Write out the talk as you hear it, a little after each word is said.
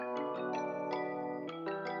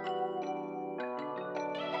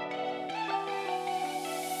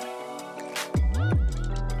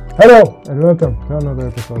Hello and welcome to another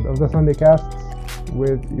episode of the Sunday Cast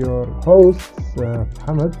with your hosts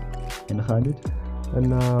Hamad and Khalid. And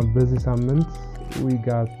busy summons, we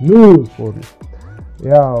got news for you.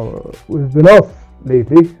 Yeah, we've been off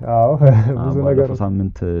lately. ብዙ ነገር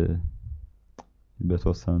ሳምንት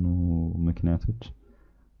በተወሰኑ ምክንያቶች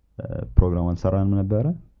ፕሮግራም አልሰራንም ነበረ።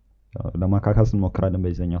 ለማካካስ እንሞክራለን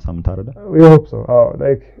በዚህኛው ሳምንት አይደል? We hope so.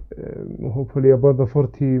 Hopefully about the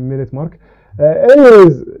 40-minute mark.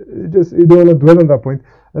 Anyways, just you don't want to dwell on that point.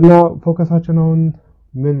 And now ፎከሳችን አሁን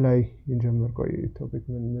ምን ላይ እንጀምር? ቆይ ቶፒክ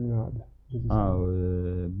ምን አለ?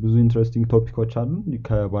 ብዙ ኢንትረስቲንግ ቶፒኮች አሉ።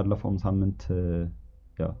 ከባለፈው ሳምንት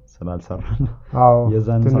ያው ስላልሰራን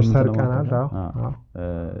የዛን ሳምንት ሰርቀናል።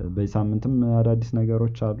 በዚህ ሳምንትም አዳዲስ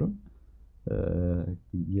ነገሮች አሉ።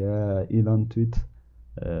 የኢላን ትዊት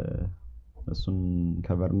እሱን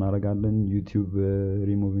ከቨር እናደርጋለን። ዩቲዩብ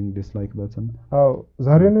ሪሙቪንግ ዲስላይክ በተን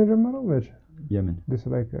ዛሬ ነው የጀመረው መቼ? የምን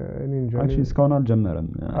ዲስላይክ እኔ እንጃ። አክቹሊ እስካሁን አልጀመረም።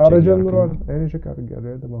 ጀምሯል። እኔ ቼክ አድርጌያለሁ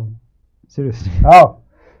ያለው ሲሪየስሊ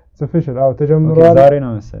official ተጀምሯል። ዛሬ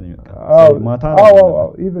ነው መሰለኝ ማታ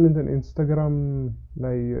ኢቭን ኢንስታግራም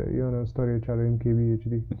ላይ የሆነ ስቶሪዎች አሉ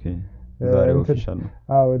MKBHD ዛሬ ኦፊሻል ነው።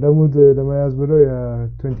 ለሙድ ለማያዝ ብሎ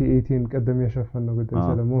የ2018 ቀደም ያሸፈነው ጉዳይ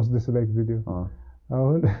ስለ ሞስት ዲስላይክ ቪዲዮ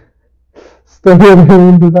አሁን ስቶሪ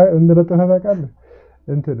እንደለጠፈ ታውቃለህ?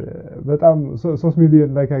 በጣም 3 ሚሊዮን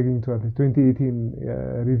ላይክ አግኝቷል። 2018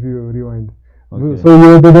 ሪቪው ሪዋይንድ ሶ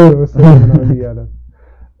የወደደው መሰለኝ ነው ያለ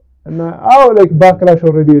እና like backlash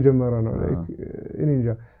already የጀመረ ነው like እኔ እንጃ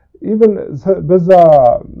even በዛ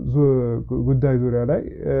ጉዳይ ዙሪያ ላይ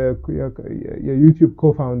የዩቲዩብ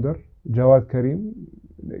co-founder ጃዋድ ከሪም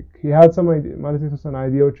he had some ማለት የተወሰነ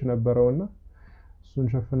አይዲያዎች ነበረውና እሱን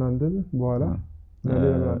ሸፍናልን በኋላ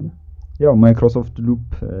ያው ማይክሮሶፍት ሉፕ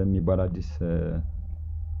የሚባል አዲስ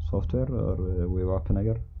ሶፍትዌር ዌብ አፕ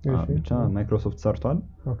ነገር ብቻ ማይክሮሶፍት ሰርቷል።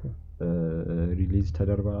 ሪሊዝ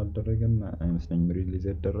ተደርጓል አልደረገም አይመስለኝም። ሪሊዝ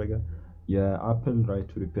የተደረገ የአፕል ራይት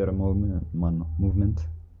ቱ ሪፔር ሙቭመንት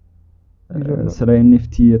ስለ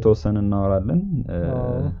NFT የተወሰነ እናወራለን።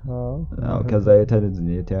 ከዛ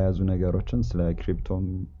የተያያዙ ነገሮችን ስለ ክሪፕቶም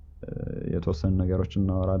የተወሰነ ነገሮችን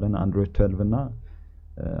እናወራለን። አንድሮይድ 12 እና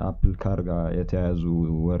አፕል ካር ጋር የተያያዙ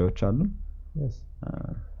ወሬዎች አሉ።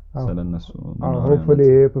 ስለነሱ hopefully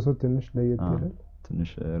ይሄ ኤፒሶድ ትንሽ ለየት ይላል። ትንሽ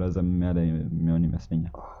ረዘም ያለ የሚሆን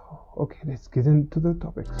ይመስለኛል። Okay, let's get into the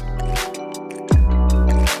topics.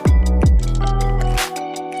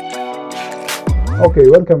 Okay,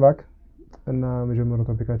 welcome back. እና መጀመሪያው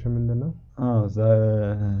ቶፒካችን ምንድነው?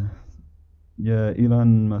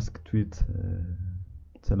 የኢላን ማስክ ትዊት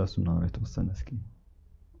ስለሱ ነው የተወሰነ እስኪ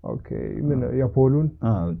Okay, ምን የፖሉን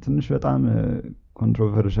ትንሽ በጣም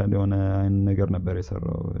ኮንትሮቨርሻል የሆነ አይን ነገር ነበር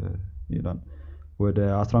የሰራው ኢላን ወደ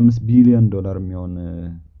 15 ቢሊዮን ዶላር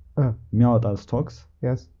የሚያወጣ ስቶክስ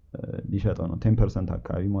ሊሸጠው ነው 10%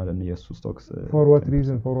 አካባቢ ማለት ነው የሱ ስቶክስ for what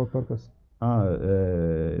reason, for what purpose?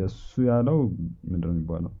 እሱ ያለው ምንድነው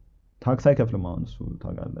የሚባለው ታክስ አይከፍልም። አሁን እሱ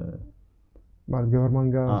ታውቃለህ ማለት ገቨርንመንት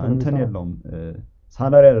ጋር እንትን የለውም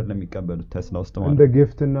ሳላሪ አይደለም የሚቀበሉት ቴስላ ውስጥ ማለት እንደ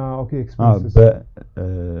ጊፍት እና ኤክስፔንስስ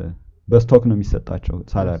በስቶክ ነው የሚሰጣቸው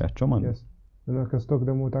ሳላሪያቸው ማለት ነው። እና ከስቶክ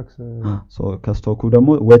ደግሞ ታክስ ከስቶኩ ደግሞ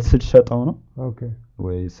ወይ ስትሸጠው ነው ኦኬ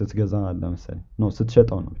ወይ ስትገዛ አለ መሰለኝ ነው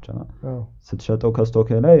ስትሸጠው ነው ብቻ ስትሸጠው ከስቶክ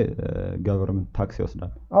ላይ ገቨርንመንት ታክስ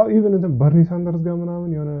ይወስዳል። ኢቭን እንትን በርኒ ሳንደርስ ጋር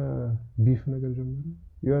ምናምን የሆነ ቢፍ ነገር ጀመረ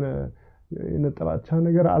የሆነ ጥላቻ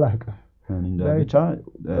ነገር አላውቅም እንዴ ብቻ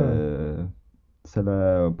ስለ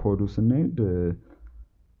ፖዱ ስንሄድ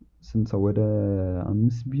ስንት ሰው ወደ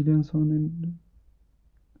 5 ቢሊዮን ሰው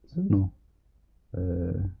ነው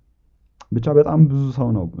ብቻ በጣም ብዙ ሰው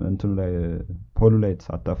ነው እንትኑ ላይ ፖሉ ላይ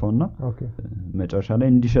ተሳተፈውና መጨረሻ ላይ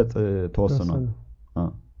እንዲሸጥ ተወስኗል።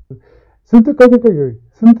 ስንት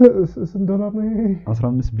ዶላር ነው ይሄ?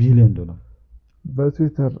 15 ቢሊዮን ዶላር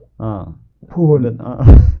በትዊተር ፖል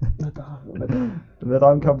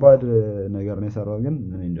በጣም ከባድ ነገር ነው የሰራው። ግን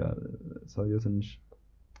እኔ እንጃ ሰውየው ትንሽ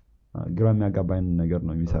ግራ የሚያጋባኝ ነገር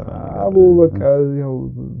ነው የሚሰራው በቃ ያው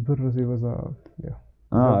ብር ሲበዛ ያው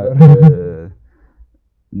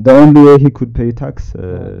the only way he could pay tax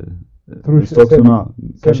stocks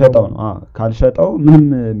ከሸጠው ነው ካልሸጠው ምንም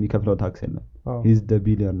የሚከፍለው ታክስ የለም። he is the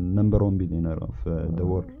number 1 billionaire of the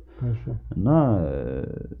world እና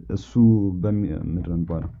እሱ ምንድነው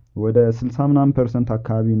የሚባለው ወደ 60%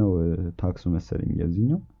 አካባቢ ነው ታክሱ መሰለኝ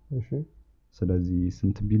የዚህኛው። ስለዚህ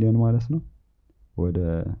ስንት ቢሊዮን ማለት ነው? ወደ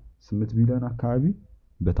 8 ቢሊዮን አካባቢ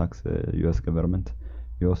በታክስ US ገቨርንመንት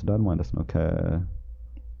ይወስዳል ማለት ነው።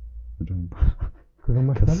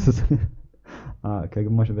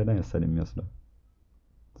 ከግማሽ በላይ መሰለኝ የሚወስደው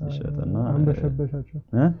ሲሸጥና አንበሸበሻቸው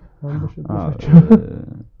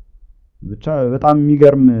ብቻ በጣም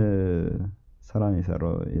የሚገርም ስራ ነው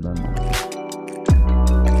የሰራው ኢላን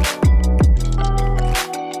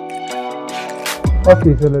ኦኬ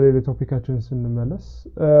ስለሌላ ቶፒካችን ስንመለስ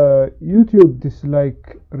ዩቲዩብ ዲስላይክ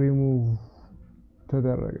ሪሙቭ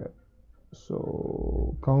ተደረገ ሶ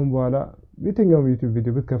ካሁን በኋላ የትኛውም ዩቲዩብ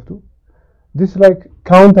ቪዲዮ ብትከፍቱ ዲስላይክ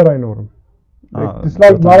ካውንተር አይኖርም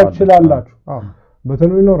ዲስላይክ ማድረግ ትችላላችሁ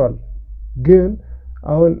በተኑ ይኖራል ግን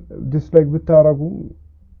አሁን ዲስላይክ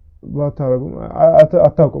ባታረጉም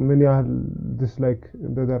አታውቁም ምን ያህል ዲስላይክ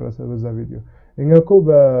እንደደረሰ በዛ ቪዲዮ እኛ እኮ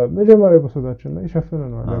በመጀመሪያ በሶታችን ላይ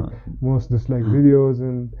ሸፍነናል most dislike videos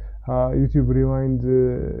and YouTube rewind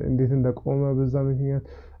እንዴት እንደቆመ በዛ ምክንያት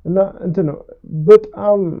እና እንትን ነው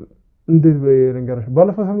በጣም እንዴት በለንገራሽ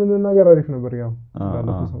ባለፈው ሳምንት ነገር አሪፍ ነበር ያው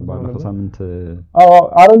ባለፈው ሳምንት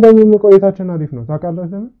አረንዳም ቆይታችን አሪፍ ነው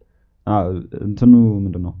ታውቃላችሁ ለምን እንትኑ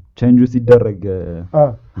ምንድነው ቼንጅ ሲደረግ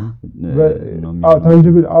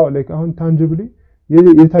ታንጂብል ላይክ አሁን ታንጂብሊ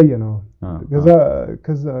የታየ ነው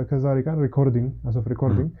ከዛሬ ጋር ሪኮርዲንግ as of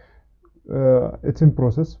recording it's in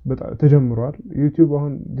process በጣም ተጀምሯል YouTube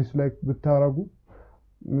አሁን ዲስላይክ ብታረጉ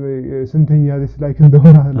ስንተኛ ዲስላይክ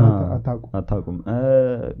እንደሆነ አታውቁም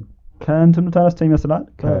ከእንትኑ ተነስተ ይመስላል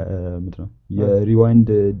ከምንድነው የሪዋይንድ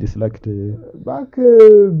ዲስላይክድ ባክ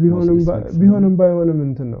ቢሆንም ባይሆንም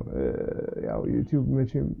እንትን ነው ያው YouTube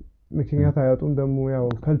መቼም ምክንያት አያጡም ደግሞ ያው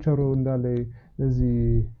ካልቸሩ እንዳለ እዚህ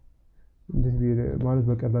እንዴት ማለት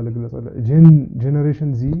በቀላል ግለጸለ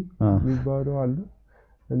ጄነሬሽን ዚ የሚባለው አሉ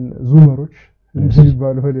ዙመሮች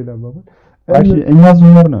የሚባለው ሌላ አባባል እኛ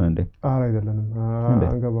ዙመር ነን እንዴ አይደለንም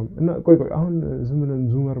አንገባም እና ቆይ አሁን ዝም ብለን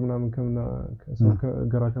ዙመር ምናምን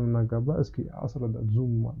ገራ ከምናጋባ እስኪ አስረዳት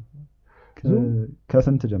ዙም ማለት ነው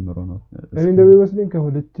ከስንት ጀምሮ ነው እኔ እንደሚመስለኝ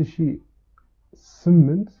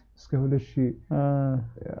ከ2008 እስከ 2000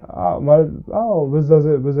 ማለት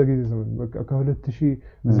በዛ ጊዜ ዘመን በቃ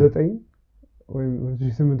ከ2009 ወይም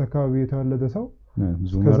 2008 አካባቢ የተወለደ ሰው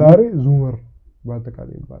ከዛሬ ዙመር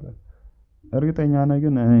በአጠቃላይ ይባላል እርግጠኛ ነኝ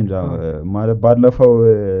ግን እኔ እንጃ ማለት ባለፈው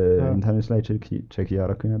ኢንተርኔት ላይ ቼክ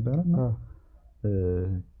ያደረኩኝ ነበር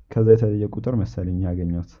ከዛ የተለየ ቁጥር መሰለኝ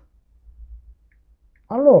ያገኘሁት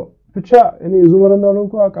አሎ ብቻ እኔ ዙመር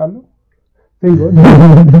እንዳልሆንኩ አውቃለሁ ቴንጎድ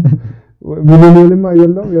ሚሊኒየልም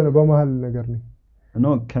አይደለም የሆነ በመሃል ነገር ነው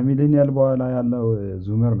ነው ከሚሊኒየል በኋላ ያለው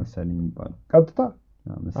ዙመር መሰለኝ ይባላል ቀጥታ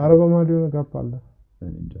አረባ ማዲዮ ጋፕ አለ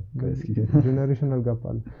ጄነሬሽናል ጋፕ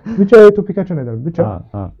አለ ብቻ የቶፒካችን አይደለም ብቻ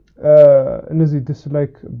እነዚህ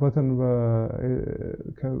ዲስላይክ በተን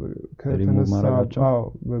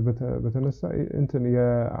በተነሳ እንትን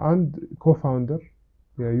የአንድ ኮፋውንደር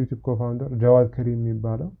የዩቲዩብ ኮፋውንደር ጃዋድ ከሪም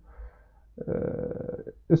የሚባለው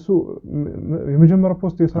እሱ የመጀመሪያው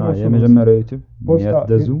ፖስት የሰራው የመጀመሪያው ዩቲዩብ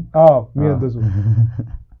ሚያደዙ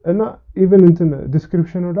እና ኢቭን እንትን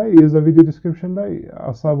ዲስክሪፕሽኑ ላይ የዛ ቪዲዮ ዲስክሪፕሽን ላይ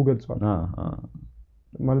ሐሳቡ ገልጿል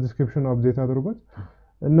ማለት ዲስክሪፕሽኑ አፕዴት አድርጎት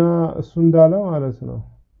እና እሱ እንዳለው ማለት ነው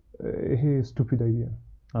ይሄ ስቱፒድ አይዲያ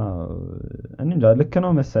እንጃ ልክ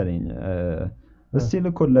ነው መሰለኝ እስቲ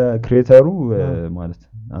ልኮ ለክሬተሩ ማለት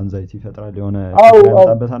አንዛይቲ ፈጥራል የሆነ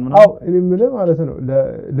ያመጣበታል ምናምን እኔ ምለ ማለት ነው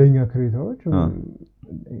ለኛ ክሬተሮች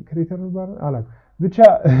ክሬተር ባር አላክ ብቻ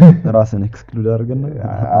ራስን ኤክስክሉድ አድርገን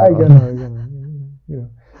አይገና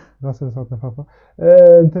ራስን ሳተፋፋ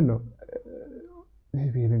እንትን ነው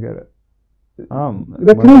ይሄ ነገር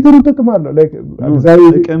ለክሬተሩ ጥቅም አለው ላይክ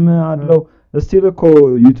እግዚአብሔር ጥቅም አለው እስቲ ልኮ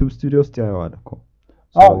ዩቲዩብ ስቱዲዮ ውስጥ ያየዋል እኮ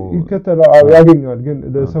ይከተላል ያገኛል ግን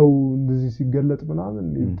ለሰው እንደዚህ ሲገለጥ ምናምን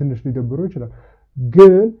ትንሽ ሊደብረው ይችላል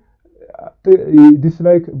ግን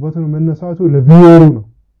ዲስላይክ በተኑ መነሳቱ ለቪወሩ ነው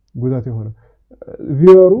ጉዳት የሆነው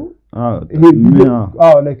ቪወሩ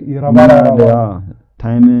ላይክ ይራባራ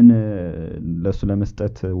ታይምን ለሱ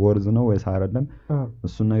ለመስጠት ወርዝ ነው ወይስ አይደለም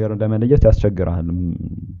እሱን ነገር እንደመለየት ያስቸግራል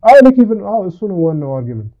ላይክ ኢቭን እሱ ነው ዋናው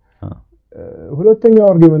አርጊመንት ሁለተኛው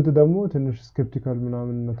አርጊመንት ደግሞ ትንሽ ስኬፕቲካል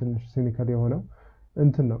ምናምን እና ትንሽ ሲኒካል የሆነው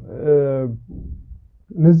እንትን ነው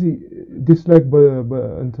እነዚህ ዲስላይክ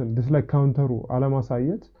እንትን ዲስላይክ ካውንተሩ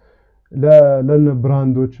አለማሳየት ለነ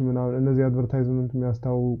ብራንዶች ምናምን እነዚህ አድቨርታይዝመንት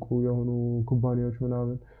የሚያስተዋውቁ የሆኑ ኩባንያዎች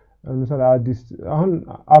ምናምን ለምሳሌ አዲስ አሁን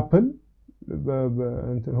አፕል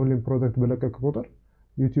በእንትን ሁሉም ፕሮዳክት በለቀቀ ቁጥር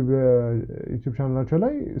ዩቲዩብ ቻናላቸው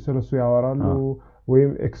ላይ ስለሱ ያወራሉ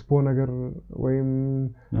ወይም ኤክስፖ ነገር ወይም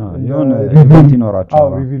የሆነ ኢቨንት ይኖራቸው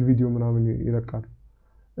ሪቪል ቪዲዮ ምናምን ይለቃሉ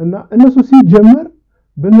እና እነሱ ሲጀመር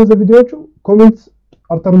በእነዚህ ቪዲዮዎች ኮሜንት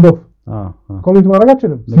አርተርንዶፍ ኮሜንት ማድረግ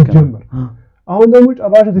አይችልም ሲጀመር አሁን ደግሞ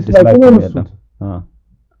ጨራሽ ዲስላይክ ነው መስሉት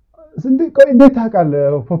እንዴት ታውቃለህ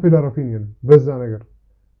ፖፑላር ኦፒኒየን በዛ ነገር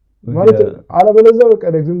ማለት አለበለዚያ በቃ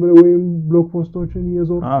ለግዝም ወይም ብሎግ ፖስቶችን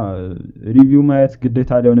እየዞሩ ሪቪው ማየት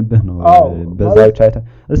ግዴታ ሊሆንብህ ነው በዛው ቻይታ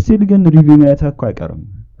እስቲ ግን ሪቪው ማየት እኮ አይቀርም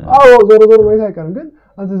አዎ ዞሮ ማየት አይቀርም ግን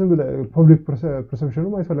አንተ ዝም ብለህ ፐብሊክ ፐርሰፕሽኑ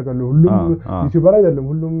ማየት ፈልጋለሁ ሁሉም ዩቲዩበር አይደለም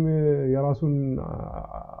ሁሉም የራሱን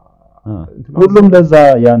ሁሉም ለዛ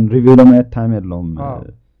ያን ሪቪው ለማየት ታይም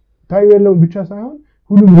የለውም ብቻ ሳይሆን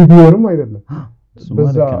ሁሉም ሪቪውርም አይደለም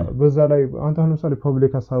በዛ ላይ አንተ ለምሳሌ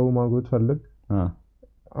ፐብሊክ ሐሳቡ ማግኘት ፈልግ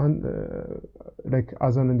like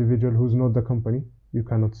as an individual who's not the company you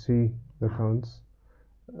cannot see the accounts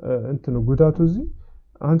እንትኑ ጉዳቱ እዚህ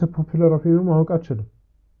አንተ ፖፑላር ኦፒኒየን ማወቅ አትችልም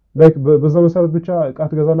like በዛ መሰረት ብቻ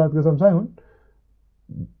ቃት ገዛላ አትገዛም ሳይሆን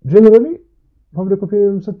generally ፐብሊክ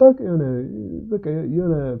ኦፒኒየን ስታውቅ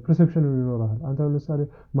የሆነ ፐርሰፕሽን ይኖራል አንተ ለምሳሌ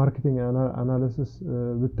ማርኬቲንግ አናሊሲስ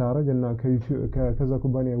ብታረግ እና ከዛ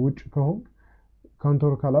ኩባንያ ውጭ ከሆነ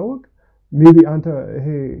ካውንተር ካላወቅ ሜቢ አንተ ይሄ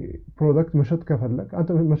ፕሮዳክት መሸጥ ከፈለክ አንተ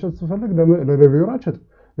መሸጥ ትፈልግ ለሪቪውር አትሸጥም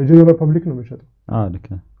ለጀነራል ፐብሊክ ነው መሸጥ ልክ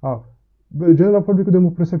በጀነራል ፐብሊክ ደግሞ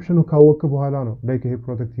ፐርሰፕሽኑ ካወቅ በኋላ ነው ላይክ ይሄ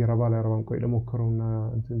ፕሮዳክት ይረባል አይረባም ቆይ ለሞከረውና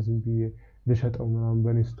እንትን ዝም ብዬ ልሸጠው ምናምን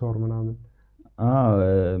በኔ ስቶር ምናምን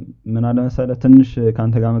ምን አለ መሰለህ ትንሽ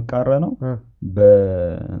ካንተ ጋር መቃረ ነው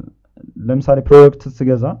ለምሳሌ ፕሮዳክት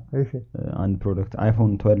ስገዛ አንድ ፕሮዳክት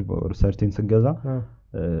አይፎን 12 or 13 ስገዛ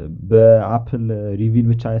በአፕል ሪቪል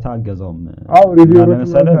ብቻ አይታገዛውም ሪቪው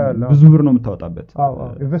ብዙ ብር ነው የምታወጣበት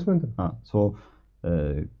ኢንቨስትመንት ሶ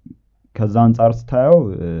ከዛ አንፃር ስታየው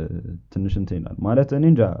ትንሽ እንትን ይላል ማለት እኔ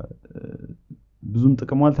እንጃ ብዙም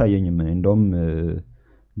ጥቅም አልታየኝም እንደውም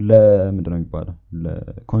ለምንድነው የሚባለው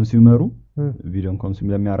ለኮንሱመሩ ቪዲዮን ኮንሱም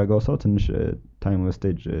ለሚያደርገው ሰው ትንሽ ታይም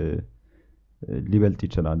ዌስቴጅ ሊበልጥ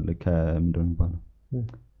ይችላል ከምንድነው የሚባለው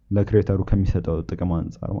ለክሬተሩ ከሚሰጠው ጥቅም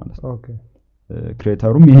አንፃር ማለት ነው ኦኬ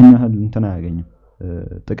ክሬተሩም ይሄን ያህል እንትን አያገኝም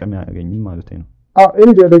ጥቅም አያገኝም ማለት ነው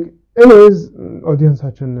anyways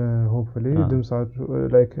audienceአችን hopefully ድምጻችሁ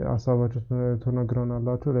like ሐሳባችሁ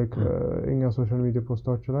ተነግረናላችሁ like እኛ ሶሻል ሚዲያ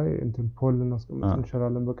ፖስቶች ላይ እንትን ፖል እናስቀምጥ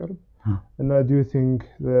እንችላለን በቅርብ እና do you think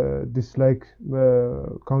the dislike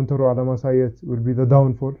counter አለማሳየት will be the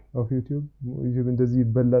downfall of YouTube እንደዚህ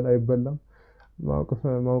ይበላል አይበላም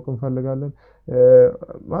ማወቅ እንፈልጋለን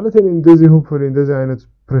ማለት እኔ እንደዚህ hopefully እንደዚህ አይነት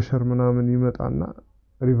ፕሬሸር ምናምን ይመጣና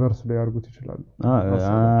ሪቨርስ ላይ ያርጉት ይችላል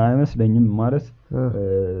አይመስለኝም ማለት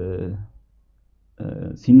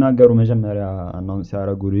ሲናገሩ መጀመሪያ አናውንስ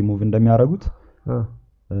ያደርጉ ሪሙቭ እንደሚያደርጉት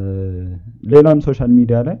ሌላም ሶሻል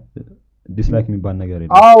ሚዲያ ላይ ዲስላይክ የሚባል ነገር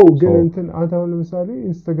የለም ግን እንትን አንተ አሁን ለምሳሌ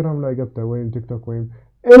ኢንስታግራም ላይ ገብተህ ወይም ቲክቶክ ወይም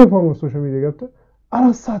any form of social media ገብተህ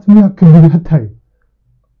 4 ሰዓት የሚያክል ቢታይ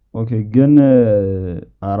ኦኬ ግን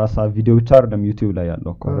 4 ሰዓት ቪዲዮ ብቻ አይደለም ዩቲዩብ ላይ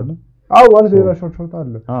ያለው እኮ አይደል ማለት ሌላ ሾርት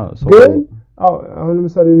አለ ግን አሁን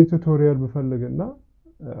ለምሳሌ ቱቶሪያል በፈልግና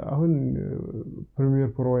አሁን ፕሪሚየር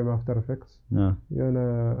ፕሮ ወይ አፍተር ኢፌክትስ የሆነ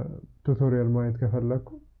ቱቶሪያል ማየት ከፈለኩ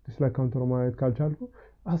ዲስላይክ ካውንተር ማየት ካልቻልኩ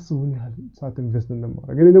አስቡኝ ያህል ሰዓት ኢንቨስት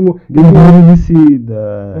እንደማደርግ ግን ደግሞ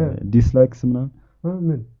ዲስላይክስ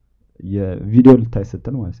ምን የቪዲዮ ልታይ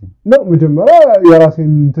ስትል ማለት ነው መጀመሪያ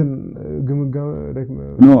የራሴን እንትን ግምጋም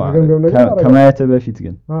ከማየት በፊት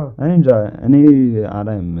ግን እኔ እንጃ እኔ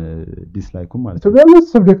አላይም ዲስላይኩ ማለት ነው ቢያንስ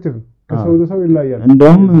ሰብጀክቲቭ ከሰው ሰው ይላያል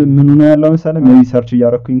እንደውም ምን ነው ያለው መሰለኝ ሜቢ ሰርች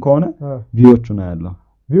እያረኩኝ ከሆነ ቪዲዮቹ ነው ያለው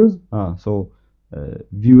ቪውዝ ሶ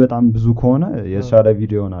ቪው በጣም ብዙ ከሆነ የሻለ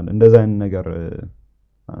ቪዲዮ ይሆናል እንደዛ አይነት ነገር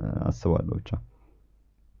አስባለሁ ብቻ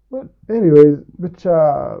anyways ብቻ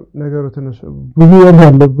ነገሩ ትንሽ ብዙ ወር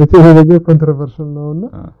ያለበት ነገር ኮንትሮቨርሽል ነውና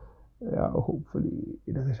ያው hopefully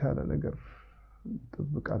የተሻለ ነገር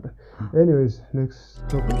ተጠብቃለን anyways next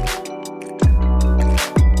topic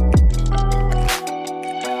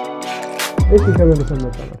እሺ ተመልሰን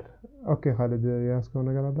መጣናል ኦኬ ኻሊድ ያስከው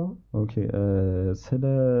ነገር አለ ኦኬ ስለ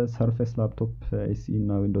ሰርፌስ ላፕቶፕ ኤስኢ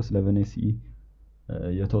እና ዊንዶውስ 11 ኤስኢ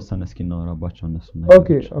የተወሰነ እስኪ እናወራባቸው እነሱ ኦኬ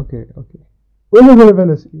ዊንዶውስ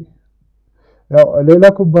 11 ኤስኢ ያው ሌላ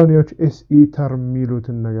ኩባንያዎች ኤስኢ ተርም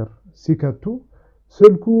የሚሉትን ነገር ሲከቱ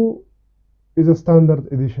ስልኩ is a standard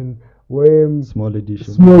edition ወይም small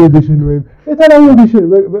edition ወይም የተለያየ edition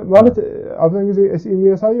ማለት አብዛኛው ጊዜ ኤስኢ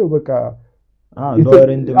የሚያሳየው በቃ lower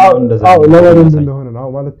end እንደዛ lower end እንደሆነ ነው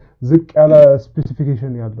ማለት ዝቅ ያለ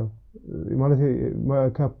ስፔሲፊኬሽን ያለው ማለት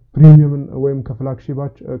ከፕሪሚየም ወይም ከፍላግሺፕ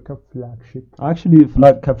actually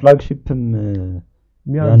ከፍላግሺፕም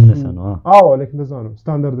ያነሰ ነው like እንደዛ ነው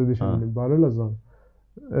ስታንዳርድ ኤዲሽን የሚባለው ለዛ ነው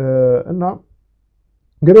እና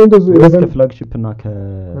ግን እንደዚህ ከፍላግሺፕ እና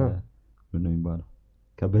ምን ነው የሚባለው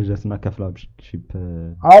ከበጀት እና ከፍላግሺፕ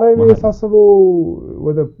አሬ ነው ሳስበው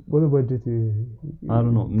ወደ በጀት አሉ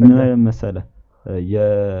ነው ምን መሰለህ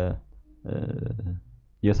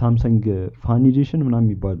የሳምሰንግ ፋን ኤዲሽን ምናምን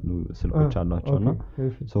የሚባሉ ስልኮች አሏቸውና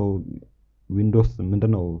ሶ ዊንዶውስ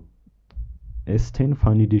ምንድነው S10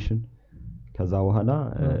 ፋን ኤዲሽን ከዛ በኋላ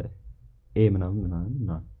ኤ ምናምን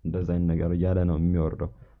እንደዛ አይነት ነገር ያለ ነው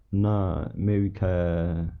የሚወርደው እና ሜቢ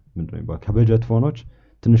ከበጀት ፎኖች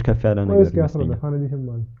ትንሽ ከፍ ያለ ነገር ይመስለኛል ፋን ኤዲሽን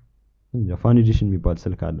ማለት ፋን ኤዲሽን የሚባል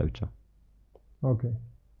ስልክ አለ ብቻ ኦኬ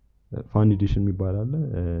ፋን ኤዲሽን የሚባል አለ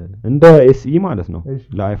እንደ ኤስኢ ማለት ነው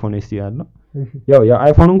ለአይፎን ኤስኢ ያለው ያው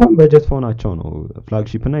የአይፎን እንኳን በጀት ፎናቸው ነው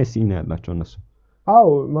ፍላግሺፕ እና ኤስኢ ነው ያላቸው እነሱ አዎ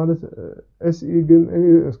ማለት ኤስኢ ግን እኔ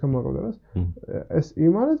እስከማውቀው ድረስ ኤስኢ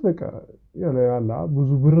ማለት በቃ ያለ ያላ ብዙ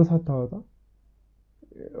ብር ሳታወጣ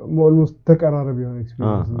ኦልሞስት ተቀራራቢ የሆነ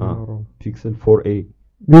ኤክስፒሪየንስ ነው ፒክሰል 4a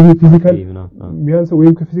ሜቢ ፊዚካል ቢያንስ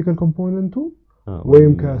ወይም ከፊዚካል ኮምፖነንቱ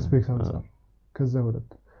ወይም ከስፔክስ አንፃር ከዛ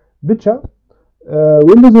ሁለት ብቻ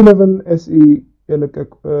ዊንዶውስ 11 ኤስኢ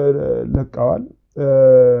ለቀዋል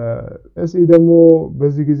ኤስኢ ደግሞ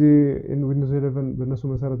በዚህ ጊዜ ዊንዶውስ 11 በእነሱ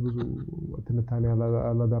መሰረት ብዙ ትንታኔ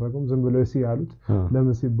አላደረገውም ዝም ብሎ ኤስኢ ያሉት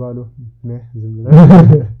ለምን ሲባሉ ዝም ብሎ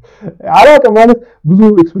አላውቅም ማለት ብዙ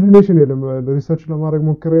ኤክስፕላኔሽን የለም ሪሰርች ለማድረግ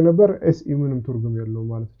ሞክሬ ነበር ኤስኢ ምንም ትርጉም የለውም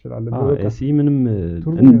ማለት ይችላል ኤስኢ ምንም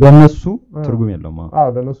በእነሱ ትርጉም የለውም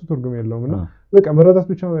ለነሱ ትርጉም የለውም እና በቃ መረዳት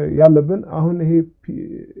ብቻ ያለብን አሁን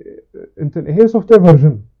ይሄ ሶፍትዌር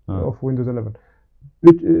ቨርዥን ኦፍ ዊንዶውስ 11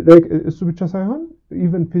 እሱ ብቻ ሳይሆን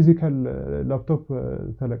ኢቨን ፊዚካል ላፕቶፕ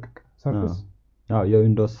ተለቀቀ ሰርፌስ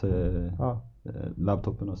የዊንዶውስ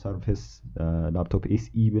ላፕቶፕ ነው ሰርፌስ ላፕቶፕ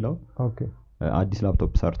ኤስኢ ብለው አዲስ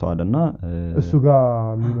ላፕቶፕ ሰርተዋልና እሱ ጋር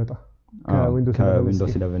የሚመጣ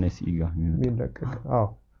ከዊንዶውስ 11 ኤስኢ ጋር የሚለቀቅ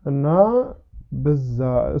እና በዛ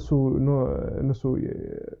እነሱ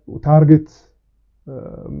ታርጌት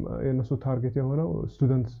የነሱ ታርጌት የሆነው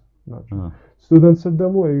ስቱደንትስ ናቸው ስቱደንትስ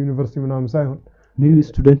ደግሞ ዩኒቨርሲቲ ምናምን ሳይሆን ሜቢ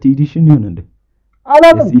ስቱደንት ኤዲሽን ይሁን እንዴ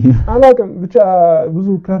አላውቅም ብቻ ብዙ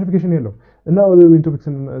ክላሪፊኬሽን የለው እና ወደ ሜን ቶፒክ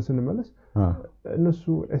ስንመለስ እነሱ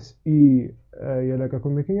ኤስኢ የለቀቁ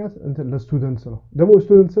ምክንያት እንትን ለስቱደንትስ ነው ደግሞ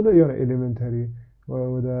ስቱደንትስ ላይ የሆነ ኤሌመንተሪ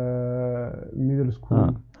ወደ ሚድል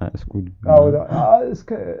ስኩል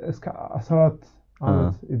እስከ 14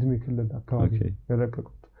 ዓመት እድሜ ክልል አካባቢ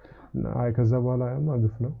የለቀቁት እና ከዛ በኋላ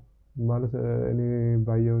ግፍ ነው ማለት እኔ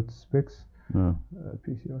ባየሁት ስፔክስ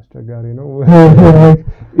ፒሲ አስቸጋሪ ነው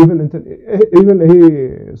ኢቨን ይሄ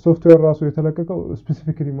ሶፍትዌር ራሱ የተለቀቀው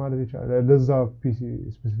ስፔሲፊካሊ ማለት ይቻላል ለዛ ፒሲ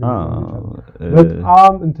ስፔሲፊካሊ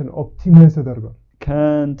በጣም እንትን ኦፕቲማይዝ ተደርጓል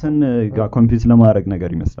ከእንትን ጋር ኮምፒውት ለማድረግ ነገር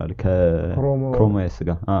ይመስላል ከክሮም ኦኤስ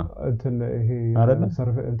ጋር እንትን ይሄ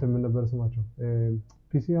ሰርፍ እንትን ምን ነበር ስማቸው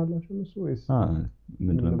ፒሲ ያላችሁ እሱ ወይስ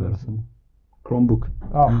ምን ነበር ስሙ ክሮምቡክ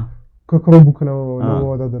ከክሮምቡክ ነው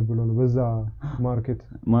ለማወዳደር ብሎ ነው በዛ ማርኬት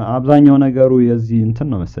አብዛኛው ነገሩ የዚህ እንትን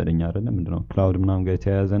ነው መሰለኝ አይደል ምንድነው ክላውድ ምናምን ጋር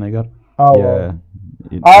የተያያዘ ነገር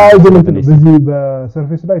በዚህ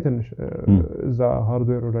በሰርፌስ ላይ ትንሽ እዛ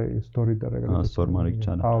ሃርድዌሩ ላይ ስቶር ይደረጋል ስቶር ማድረግ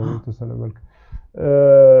ይቻላል የተወሰነ መልክ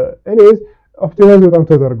ኤኒዌይስ ኦፕቲማይዝ በጣም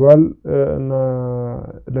ተደርጓል እና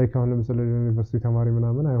ላይክ አሁን ለምሳሌ ዩኒቨርሲቲ ተማሪ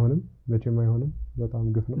ምናምን አይሆንም መቼም አይሆንም በጣም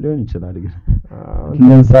ግፍ ነው ሊሆን ይችላል ግን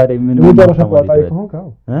ለምሳሌ ምን ቋጣሪ ከሆንክ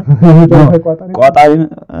ቋጣሪ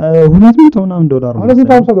 $200 ምናምን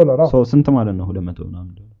 $250 ሶ ስንት ማለት ነው $200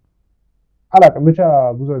 ምናምን አላውቅም ብቻ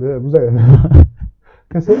ብዙ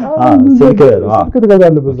ስልክ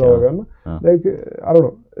ትገዛለህ በዛ ዋጋ እና ላይክ አይ ዶንት ኖ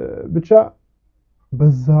ብቻ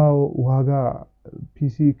በዛ ዋጋ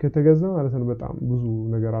ፒሲ ከተገዛ ማለት ነው በጣም ብዙ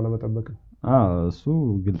ነገር አለመጠበቅ እሱ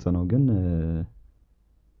ግልጽ ነው ግን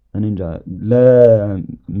እኔ እንጃ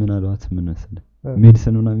ለምናልባት ምን መሰለህ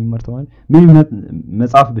ሜዲሲን ነው የሚመርተው ማለት ምን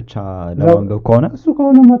መጽሐፍ ብቻ ለማንበብ ከሆነ እሱ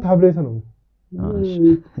ከሆነማ ታብሌት ነው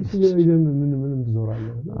ምን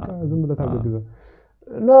ትዞራለህ በቃ ዝም ብለህ ታብሌት ግዛ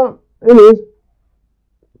እና ኤኒዌይስ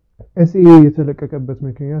ኤስኢ የተለቀቀበት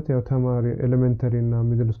ምክንያት ያው ተማሪ ኤሌመንተሪ እና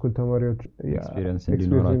ሚድል ስኩል ተማሪዎች ኤክስፒሪየንስ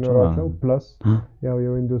እንዲኖራቸው ፕላስ ያው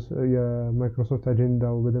የዊንዶውስ የማይክሮሶፍት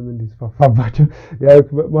አጀንዳው በደንብ እንዲስፋፋባቸው ያው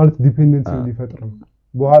ማለት ዲፔንደንሲ እንዲፈጥር ነው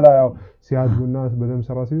በኋላ ያው ሲያድጉና በደንብ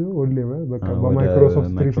ሰራ ሲሉ ሁሌ በቃ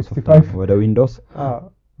በማይክሮሶፍት 365 ወደ ዊንዶውስ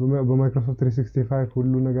በማይክሮሶፍት 365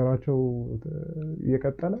 ሁሉ ነገራቸው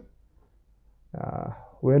እየቀጠለ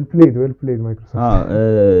well played Microsoft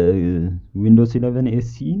Windows 11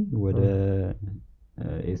 SE ወደ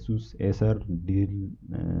Asus Acer Dell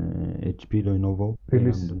HP Lenovo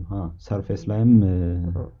Surface ላይም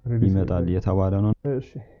ይመጣል የተባለ ነው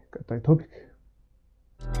እሺ ቀጣይ ቶፒክ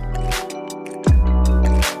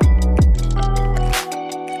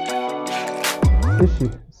እሺ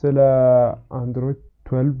ስለ Android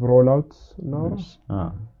 12 rollout ነው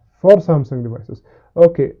for Samsung devices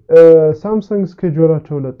ኦኬ ሳምሰንግ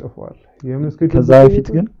ስኬጁላቸው ለጥፈዋል የምስኬጁል ከዛ በፊት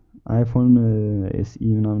ግን አይፎን ኤስኢ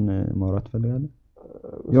ምናምን ማውራት ፈልጋለሁ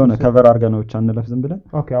የሆነ ከቨር አድርገን ነው ብቻ እንለፍ ዝም ብለን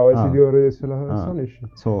ኦኬ አዎ ኤስዲ ኦሬዲ ስለሆነ እሺ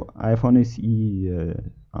ሶ አይፎን ኤስኢ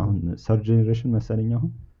አሁን ሰርድ ጄነሬሽን መሰለኝ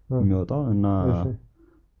አሁን የሚወጣው እና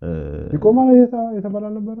ይቆማል የተባለ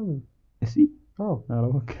ነበር ኤስኢ አዎ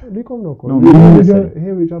አረበክ ሊቆም ነው እኮ ይሄ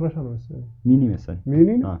መጨረሻ ነው መሰለኝ ሚኒ መሰለኝ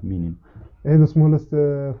ሚኒ ይሄ the smallest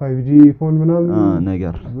 5G ፎን ምናምን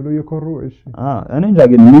ነገር ብሎ የኮሩ እሺ እኔ እንጃ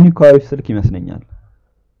ግን ሚኒ ኳሪፍ ስልክ ይመስለኛል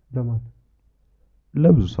ለማን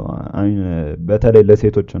ለብዙ ሰው አይን በተለይ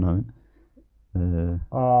ለሴቶች ምናምን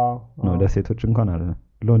ነው ለሴቶች እንኳን አይደለም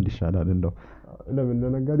ለወንድ ይሻላል እንደው ለምን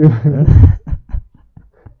ለነጋዴ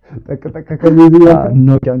ጠቅ ከሚይዝ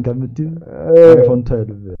ኖኪያን ከምትይ አይፎን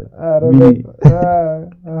 12 ሚኒ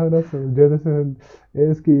አሁንስ ጀለስህን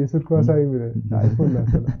እስኪ ስልኳ ሳይምር አይፎን ነው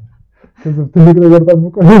ከዚህ ትልቅ ነገር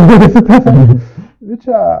ጠብቆ ብቻ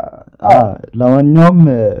ለማንኛውም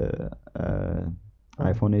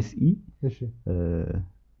አይፎን ኤስኢ እሺ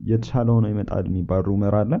የተሻለው ነው ይመጣል የሚባል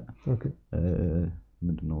ሩመር አለ ኦኬ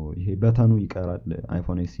ምንድነው ይሄ በተኑ ይቀራል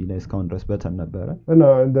አይፎን ኤስኢ ላይ እስካሁን ድረስ በተን ነበረ እና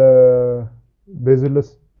እንደ ቤዝለስ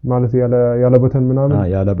ማለት ያለ በተን ምናምን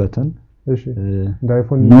ያለ በተን እሺ እንደ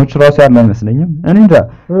አይፎን ኖች ራሱ ያለ አይመስለኝም እኔ እንጃ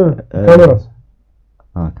ካሜራስ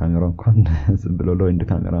ካሜራ እንኳን ዝም ብሎ ሎይንድ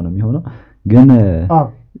ካሜራ ነው የሚሆነው ግን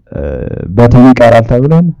በተኑ ይቀራል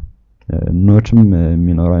ተብሏል ኖችም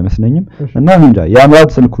የሚኖረው አይመስለኝም እና እንጃ ያምራል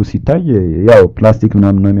ስልኩ ሲታይ ያው ፕላስቲክ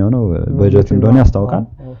ምናምን ነው የሚሆነው በጀት እንደሆነ ያስታውቃል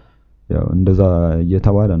ያው እንደዛ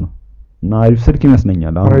እየተባለ ነው እና አሪፍ ስልክ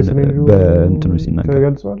ይመስለኛል አሁን በእንትኑ ሲናገር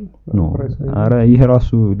ተገልጿል ነው አረ ይሄ ራሱ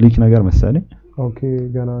ሊክ ነገር መሰለኝ ኦኬ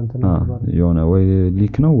ገና እንትን የሆነ ወይ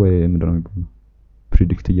ሊክ ነው ወይ ምንድነው የሚባለው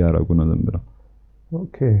ፕሪዲክት እያደረጉ ነው ዝም ብለው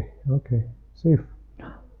ኦኬ ሴፍ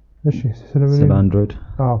እሺ ስለ አንድሮይድ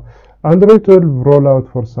Android 12 rollout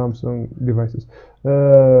for Samsung devices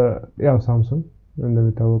ያው ሳምሰንግ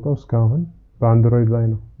እንደሚታወቀው እስካሁን በአንድሮይድ ላይ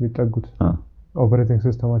ነው የሚጠጉት ኦፐሬቲንግ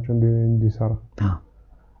ሲስተማቸው እንዲሰራ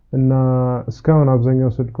እና እስካሁን አብዛኛው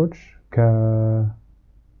ስልኮች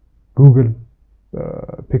ከጉግል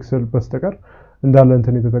ፒክሰል በስተቀር እንዳለ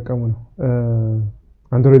እንትን የተጠቀሙ ነው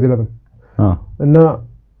አንድሮይድ 11 እና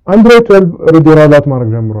አንድሮይድ 12 ኦልሬዲ rollout ማድረግ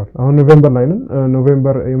ጀምሯል አሁን ኖቬምበር ላይ ነው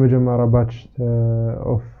ኖቬምበር የመጀመሪያ ባች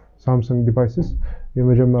ኦፍ ሳምሰንግ ዲቫይስስ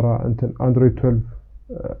የመጀመሪያ እንትን አንድሮይድ 12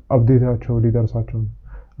 አፕዴታቸው ሊደርሳቸው ነው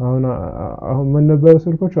አሁን ምን ነበር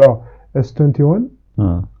ስልኮች S21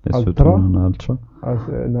 Ultra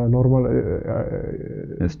እና ኖርማል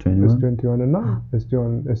S21 እና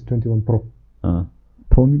S21 Pro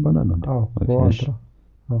ይባላል Pro Ultra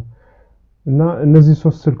እና እነዚህ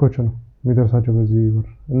ሶስት ስልኮች ነው የሚደርሳቸው በዚህ ወር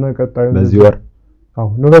እና ቀጣዩ በዚህ ወር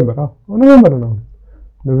ኖቬምበር ነው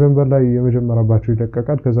ኖቬምበር ላይ የመጀመሪያባቸው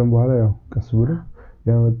ይለቀቃል ከዛም በኋላ ያው ቀስ ብሎ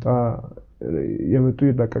የመጡ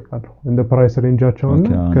ይለቀቃሉ እንደ ፕራይስ ሬንጃቸው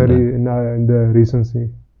እና እንደ ሪሰንሲ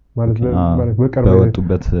ማለት በቅርብ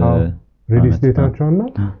በወጡበት ሪሊዝ ዴታቸው እና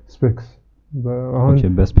ስፔክስ አሁን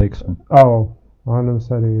በስፔክስ አሁን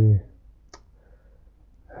ለምሳሌ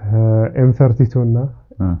M32 እና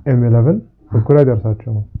M11 እኩል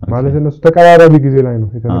አይደርሳቸው ማለት እነሱ ተቀራራቢ ጊዜ ላይ ነው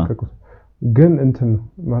የተለቀቁት ግን እንትን ነው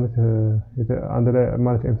ማለት አንድ ላይ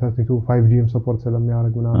ማለት M32 5G ሰፖርት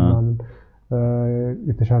ስለሚያደርግ ምናምን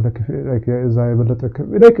የተሻለ ላይክ እዛ የበለጠ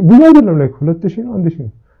ላይክ ብዙ አይደለም ላይክ 2000 ነው 1000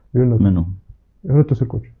 ነው ይሁን ነው ሁለቱ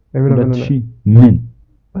ስልኮች ምን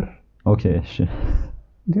ኦኬ እሺ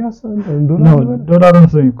ዶላር ነው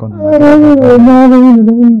ስለሚቆና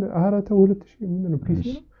ለምን አራተ 2000 ምን ነው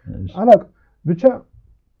ፒሲ አላቅ ብቻ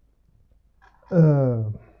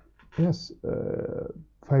yes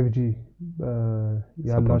 5G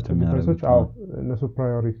ያላቸው ዲቫይሶች እነሱ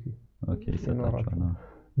ፕራዮሪቲ ይሰጣቸዋል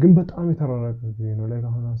ግን በጣም የተራራቀ ጊዜ ነው ላይ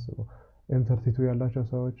አሁን አስበው M32 ያላቸው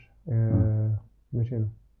ሰዎች መቼ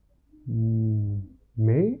ነው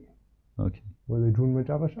ሜይ ወደ ጁን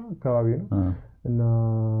መጨረሻ አካባቢ ነው እና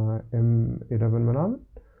M11 ምናምን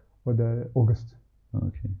ወደ ኦገስት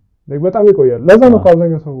በጣም ይቆያል ለዛ ነው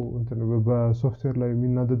አብዛኛው ሰው እንትን በሶፍትዌር ላይ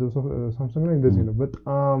የሚናደደው ሳምሰንግ ላይ እንደዚህ ነው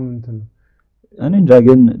በጣም እንትን ነው እኔ እንጃ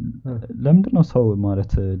ግን ለምንድነው ሰው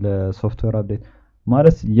ማለት ለሶፍትዌር አፕዴት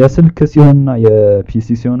ማለት የስልክ ሲሆንና የፒሲ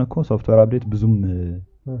ሲሆን እኮ ሶፍትዌር አፕዴት ብዙም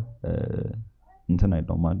እንትን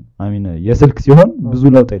አይደለም ማለት አይ የስልክ ሲሆን ብዙ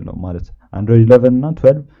ለውጥ የለውም ማለት አንድሮይድ 11 እና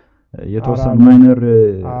 12 የተወሰኑ ማይነር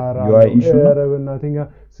UI ኢሹ አረብናተኛ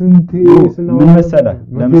ስንቴ ምን መሰለህ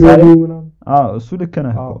ለምሳሌ እሱ ልክ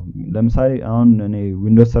ነህ እኮ ለምሳሌ አሁን እኔ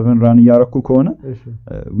ዊንዶውስ 7 ራን ያረኩ ከሆነ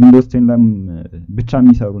ዊንዶውስ 10 ላይ ብቻ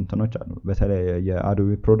የሚሰሩ እንትኖች አሉ በተለይ የአዶቤ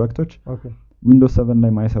ፕሮዳክቶች ዊንዶውስ 7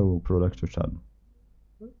 ላይ ማይሰሩ ፕሮዳክቶች አሉ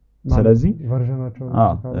ስለዚህ ቨርዥናቸው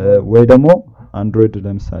ወይ ደግሞ አንድሮይድ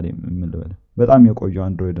ለምሳሌ ምን ልበል በጣም የቆዩ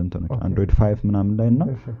አንድሮይድ እንትኖች አንድሮይድ 5 ምናምን ላይ እና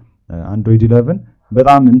አንድሮይድ 11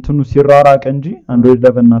 በጣም እንትኑ ሲራራቅ እንጂ አንድሮይድ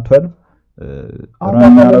 11 እና 12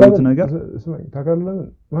 ራን ያደረጉት ነገር ታውቃለህ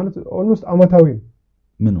ማለት ኦልሞስት አመታዊ ነው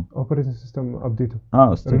ምኑ ኦፐሬቲንግ ሲስተም አፕዴት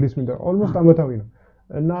ሪሊዝ ምን ኦልሞስት አመታዊ ነው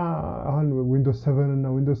እና አሁን ዊንዶውስ 7 እና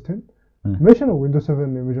ዊንዶውስ 10 መቼ ነው ዊንዶውስ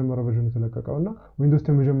 7 የመጀመሪያ ቨርዥን የተለቀቀውና ዊንዶውስ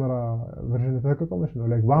 10 የመጀመሪያ ቨርዥን የተለቀቀው መቼ ነው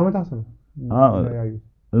ላይክ በአመታት ነው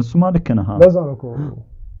እሱ ማለት ነው ለዛ ነው እኮ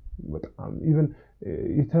በጣም ኢቭን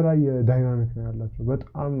የተለያየ ዳይናሚክ ነው ያላቸው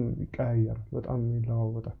በጣም ይቀያየራል በጣም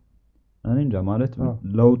ይለዋወጣል እኔ እንጃ ማለት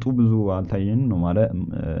ለውጡ ብዙ አልታየንም ነው ማለት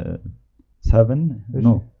 7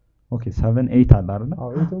 ነው ኦኬ 7 8 አለ አይደል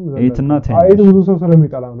 8 እና 10 8 ብዙ ሰው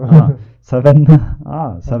ስለሚጠላ ነው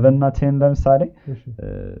 7 እና 10 ለምሳሌ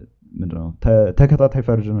ምንድነው ተከታታይ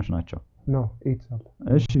ቨርዥኖች ናቸው ነው 8 አለ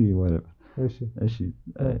እሺ እሺ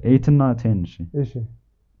 8 እና 10 እሺ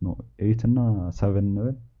ነው 8 እና 7 ነው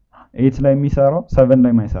 8 ላይ የሚሰራው 7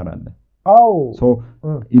 ላይ ማይሰራ አለ ሶ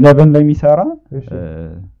 11 ላይ የሚሰራ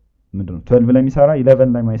ምንድነው 12 ላይ የሚሰራ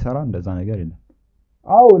 11 ላይ ማይሰራ እንደዛ ነገር የለም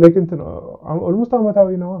ላይክ እንት ነው ኦልሞስት አመታዊ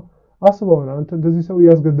ነው አስበው ነው አንተ እንደዚህ ሰው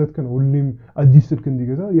ያስገደድክ ነው ሁሌም አዲስ ስልክ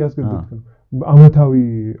እንዲገዛ ያስገደድክ ነው አመታዊ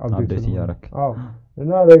አፕዴት ያረክ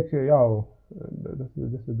እና ላይክ ያው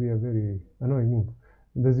this would be a very annoying move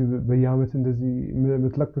እንደዚህ በየአመት እንደዚህ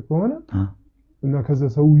ምትለቅ ከሆነ እና ከዛ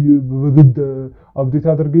ሰው በግድ አፕዴት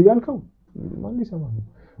አድርግ ያልከው ማን ይሰማል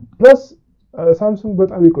ፕለስ ሳምሰንግ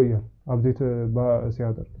በጣም ይቆያል አፕዴት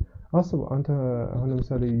ሲያደርግ አስበው አንተ አሁን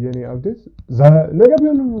ለምሳሌ የኔ አፕዴት ነገ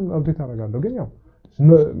ቢሆንም አፕዴት አደርጋለሁ ግን ያው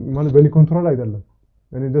ማለት በኔ ኮንትሮል አይደለም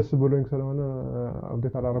እኔ ደስ ብሎኝ ስለሆነ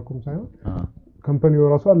አፕዴት አላረኩም ሳይሆን ካምፓኒው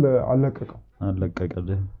ራሱ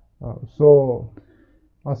አለቀቀልህ ሶ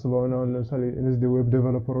አስበው ነው ለምሳሌ እነዚህ ዌብ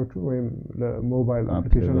ዴቨሎፐሮቹ ወይም ለሞባይል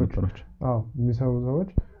አፕሊኬሽኖች የሚሰሩ ሰዎች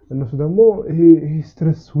እነሱ ደግሞ ይሄ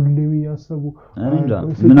ስትሬስ ሁሌም ያሰቡ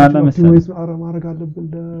ምን አለ መሰለህ ማድረግ አለብን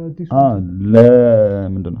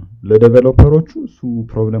ለምንድነው ለዴቨሎፐሮቹ እሱ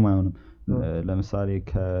ፕሮብሌም አይሆንም ለምሳሌ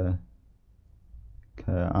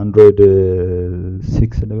ከአንድሮይድ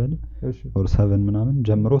 6 ለበል ኦር 7 ምናምን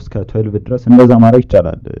ጀምሮ እስከ 12 ድረስ እንደዛ ማድረግ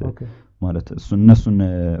ይቻላል ማለት እነሱን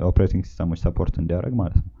ኦፕሬቲንግ ሲስተሞች ሰፖርት እንዲያደርግ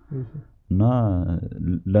ማለት ነው እና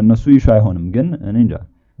ለነሱ ኢሹ አይሆንም ግን እኔ እንጃ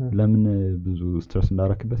ለምን ብዙ ስትረስ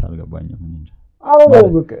እንዳረክበት አልገባኝም እኔ እንጃ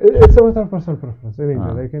በቃ it's a matter of personal preference እኔ እንጃ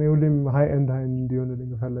like እኔ ሁሌም ሃይ ኤንድ እንዲሆንልኝ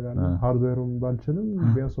እፈልጋለሁ ሃርድዌሩም ባልችልም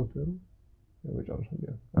ቢያንስ ሶፍትዌሩ የመጨረሻ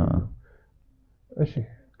እንዲሆን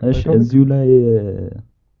እሺ እዚሁ ላይ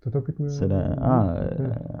ቶፒክ ስለ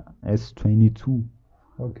S22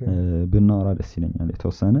 ብናወራ ደስ ይለኛል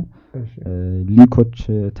የተወሰነ ሊኮች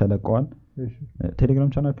ተለቀዋል ቴሌግራም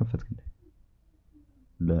ቻናል ከፈትክ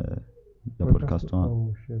ለፖድካስቱ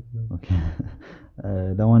ኦኬ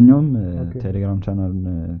ለማንኛውም ቴሌግራም ቻናል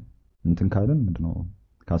እንትን ካለን ምንድነው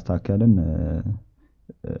ካስተካከለን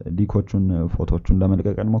ሊኮቹን ፎቶዎቹን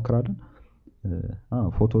ለመልቀቅ እንሞክራለን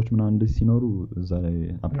ፎቶዎች ምናምን እንደዚህ ሲኖሩ እዛ ላይ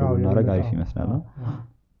አፕሎድ እናደርግ አሪፍ ይመስላል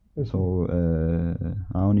ሶ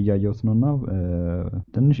አሁን እያየሁት ነውና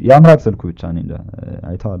ትንሽ ያምራል ስልኩ ብቻ ነው እንደ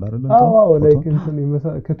አይተዋል አይደል ላይክ እንትን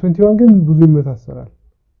ከ21 ግን ብዙ ይመሳሰላል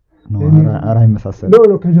ነው አራ ይመሳሰላል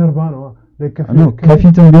ነው ከጀርባ ነው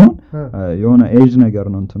ከፊትም ቢሆን የሆነ ኤጅ ነገር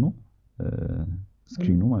ነው እንትኑ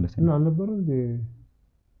ስክሪኑ ማለት ነው አልነበረ እንዴ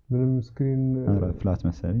ምንም ስክሪን ፍላት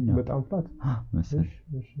መሰለኝ በጣም ፍላት መሰለኝ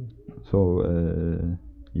ሶ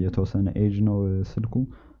የተወሰነ ኤጅ ነው ስልኩ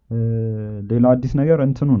ሌላ አዲስ ነገር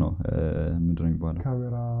እንትኑ ነው ምንድነው የሚባለው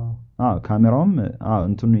ካሜራውም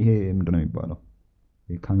እንትኑ ይሄ ምንድነው የሚባለው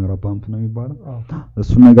የካሜራ ባምፕ ነው የሚባለው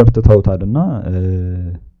እሱ ነገር ተታውታልና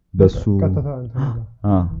በሱ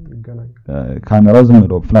ካሜራው ዝም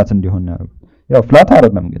ብሎ ፍላት እንዲሆን ያደርጋል ያው ፍላት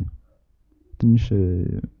አይደለም ግን ትንሽ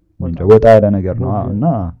ወጣ ያለ ነገር ነው እና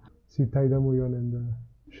ሲታይ ደግሞ የሆነ እንደ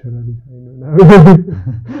ሸረሪ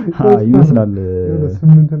ይመስላል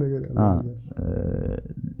ስምንት ነገር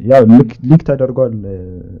ያው ሊክ ተደርጓል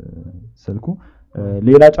ስልኩ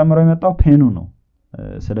ሌላ ጨምሮ የመጣው ፔኑ ነው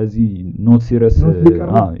ስለዚህ ኖት ሲሪየስ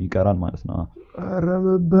ይቀራል ማለት ነው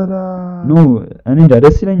አረመበላ እኔ እንጃ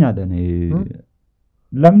ደስ ይለኛል እኔ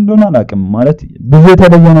ለምን እንደሆነ አላውቅም ማለት ብዙ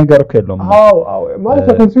የተለየ ነገር እኮ የለውም ማለት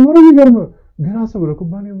ከኮንሱመሩ ይገርም ግን አስበው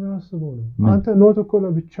ለኩባንያው ምን አስበው ነው አንተ ኖት እኮ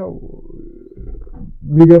ለብቻው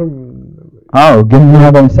የሚገርም ግን ምን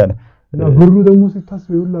አለ መሰለህ ብሩ ደግሞ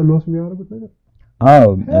ሲታስብ ይውላል ሎስ የሚያደርጉት ነገር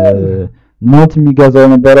ኖት የሚገዛው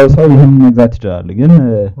የነበረው ሰው ይሄን መግዛት ይችላል ግን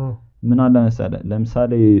ምን አለ መሰለህ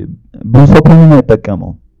ለምሳሌ ብዙ ሰው ነው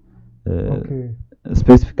የተጠቀመው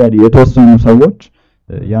ስፔሲፊካሊ የተወሰኑ ሰዎች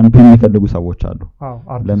ያን ፔን የሚፈልጉ ሰዎች አሉ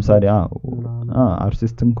ለምሳሌ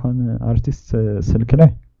አርቲስት ስልክ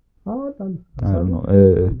ላይ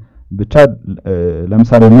ብቻ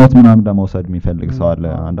ለምሳሌ ኖት ምናምን ለመውሰድ የሚፈልግ ሰው አለ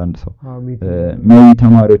አንዳንድ ሰው ሜይ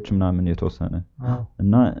ተማሪዎች ምናምን የተወሰነ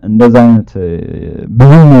እና እንደዛ አይነት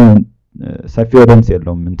ብዙ ሰፊ ኦዲየንስ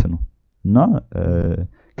የለውም እንትኑ እና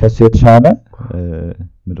ከሱ የተሻለ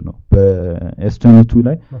ምንድነው በS22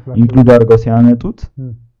 ላይ ኢንክሉድ አድርገው ሲያመጡት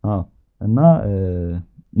እና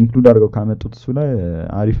ኢንክሉድ አድርገው ካመጡት እሱ ላይ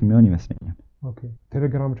አሪፍ የሚሆን ይመስለኛል። ኦኬ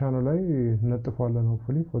ቴሌግራም ቻናል ላይ ነጥፏለን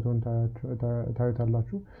ሆፕፉሊ ፎቶን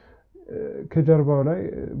ታዩታላችሁ። ከጀርባው ላይ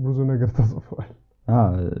ብዙ ነገር ተጽፏል።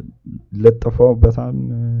 ለጥፈውበታል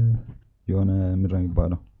የሆነ ምንድን ነው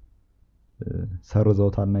የሚባለው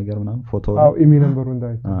ሰርዘውታል ነገር ምናምን ፎቶ ኢሜል ነምበሩ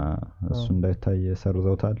እንዳይታይ እሱ እንዳይታይ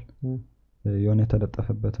ሰርዘውታል። የሆነ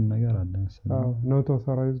የተለጠፈበትም ነገር አለ ኖት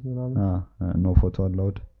ኦተራይዝድ ምናምን ኖ ፎቶ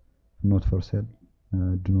አላውድ ኖት ፎር ሴል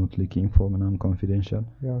ዱ ኖት ሊክ ኢንፎ ምናምን ኮንፊደንሻል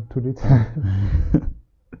ቱ ዲት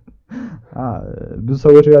ብዙ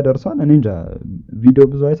ሰዎች ጋር ደርሷል። እኔ እንጃ ቪዲዮ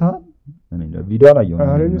ብዙ አይተሃል? እኔ እንጃ ቪዲዮ አላየሁም።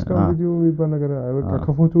 አሬንስ ቪዲዮ የሚባል ነገር በቃ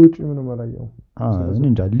ከፎቶ ውጪ ምንም አላየሁም። እኔ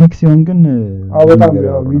እንጃ ሊክ ሲሆን ግን በጣም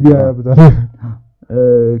ሚዲያ ያብዳል።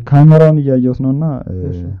 ካሜራውን እያየሁት ነውና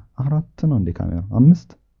 4 ነው እንዴ ካሜራው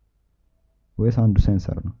 5 ወይስ አንዱ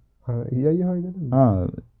ሴንሰር ነው? እያየኸው አይደለም?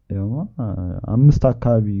 ያው 5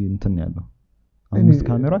 አካባቢ እንትን ያለው 5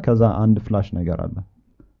 ካሜራ ከዛ አንድ ፍላሽ ነገር አለ።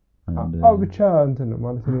 ብቻ እንትን ነው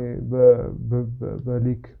ማለት ነው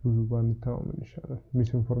በሊክ ብዙ ባንታው ምን ይሻላል ሚስ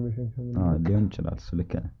ኢንፎርሜሽን ሊሆን ይችላል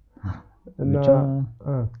ስልክ ብቻ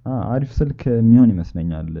አሪፍ ስልክ የሚሆን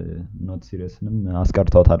ይመስለኛል። ኖት ሲሪየስንም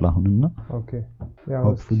አስቀርተውታል አሁንና ኦኬ ያው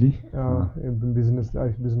ሆፕፉሊ ቢዝነስ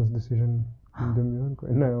ዲሲዥን እንደሚሆን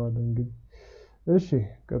እና ያው እንግዲህ እሺ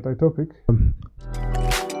ቀጣይ ቶፒክ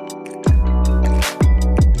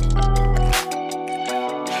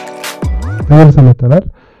ተመልሰናል።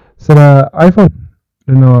 ስለ አይፎን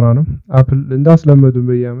ልናወራ ነው። አፕል እንዳስለመዱን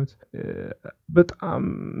በየአመት በጣም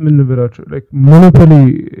ምን ብላችሁ ላይክ ሞኖፖሊ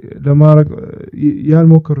ለማድረግ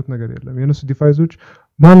ያልሞከሩት ነገር የለም። የነሱ ዲቫይሶች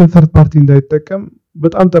ማንም ተርድ ፓርቲ እንዳይጠቀም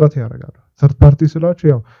በጣም ጥረት ያደርጋሉ። ተርድ ፓርቲ ስላችሁ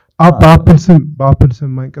ያው በአፕል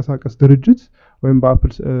ስም ማይንቀሳቀስ ድርጅት ወይም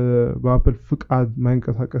በአፕል ፍቃድ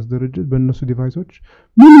ማይንቀሳቀስ ድርጅት በእነሱ ዲቫይሶች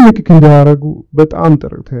ምን ንክክ እንዳያደርጉ በጣም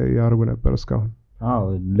ጥረት ያደርጉ ነበር እስካሁን።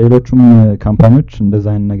 ሌሎቹም ካምፓኒዎች እንደዛ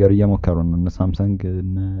አይነት ነገር እየሞከሩ ነው። እነ ሳምሰንግ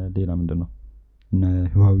እነ ሌላ ምንድነው እነ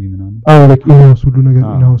ሁዋዌ ምናምን ላይክ ኢንሃውስ ሁሉ ነገር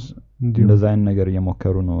ኢንሃውስ እንደዛ አይነት ነገር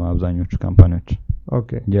እየሞከሩ ነው አብዛኞቹ ካምፓኒዎች።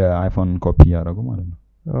 ኦኬ የአይፎን ኮፒ ያደረጉ ማለት ነው።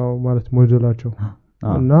 ማለት ሞዴላቸው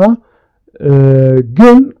እና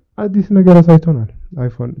ግን አዲስ ነገር አሳይቶናል።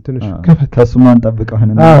 አይፎን ትንሽ ከሱማን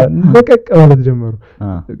ጠብቀውና ለቀቅ ማለት ጀመሩ።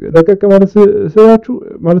 ለቀቅ ማለት ስራችሁ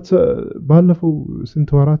ማለት ባለፈው ስንት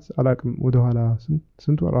ወራት አላቅም ወደ ኋላ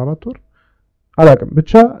ስንት ወር 4 ወር አላቅም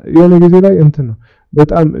ብቻ የሆነ ጊዜ ላይ እንትን ነው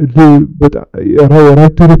በጣም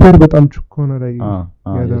ራይት ቱ ሪፔር በጣም ችኮና ላይ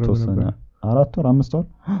ያደረገው ነበር። 4 ወር 5 ወር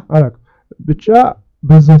አላቅም ብቻ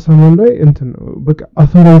በዛ ሰሞን ላይ እንትን ነው በቃ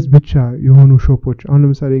አውቶራይዝ ብቻ የሆኑ ሾፖች አሁን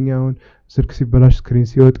ለምሳሌ አሁን ስልክ ሲበላሽ ስክሪን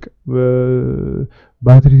ሲወድቅ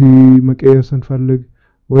ባትሪ መቀየር ስንፈልግ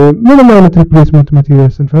ወይ ምንም አይነት ሪፕሌስመንት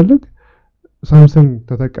ማቴሪያል ስንፈልግ ሳምሰንግ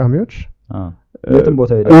ተጠቃሚዎች የትም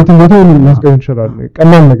ቦታ ማስቀየር እንችላለን።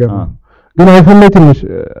 ቀላል ነገር ነው። ግን አይፎን ላይ ትንሽ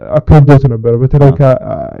አካብዶት ነበር በተለይ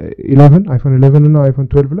ከ11 አይፎን 11 እና አይፎን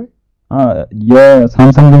 12 ላይ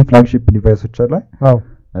የሳምሰንግ ፍላግሺፕ ዲቫይሶች ላይ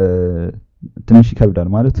ትንሽ ይከብዳል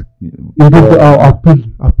ማለት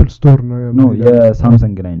አፕል ስቶር ነው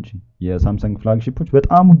የሳምሰንግ ላይ እንጂ የሳምሰንግ ፍላግሺፖች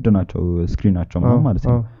በጣም ውድ ናቸው። ስክሪናቸው ማለት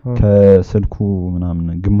ነው ከስልኩ ምናምን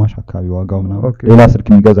ግማሽ አካባቢ ዋጋው ምናምን ሌላ ስልክ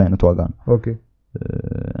የሚገዛ አይነት ዋጋ ነው። ኦኬ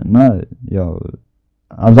እና ያው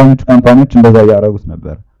አብዛኞቹ ካምፓኒዎች እንደዛ ያደረጉት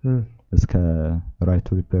ነበር እስከ ራይት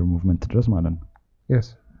ቱ ሪፔር ሙቭመንት ድረስ ማለት ነው። yes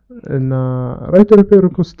እና ራይት ቱ ሪፔር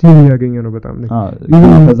እኮ ስቲል ያገኘ ነው በጣም ነው።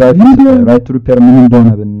 ከዛ ራይት ቱ ሪፔር ምን እንደሆነ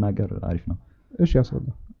ብንናገር አሪፍ ነው። እሺ ያሰላ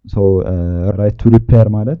ራይት ቱ ሪፔር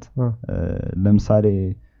ማለት ለምሳሌ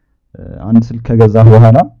አንድ ስልክ ከገዛ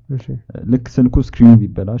በኋላ ልክ ስልኩ ስክሪኑ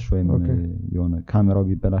ቢበላሽ ወይም የሆነ ካሜራው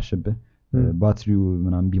ቢበላሽብህ ባትሪው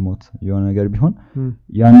ምናምን ቢሞት የሆነ ነገር ቢሆን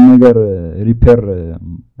ያን ነገር ሪፔር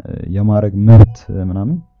የማድረግ መብት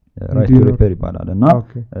ምናምን ራይት ቱ ሪፔር ይባላል። እና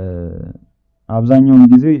አብዛኛውን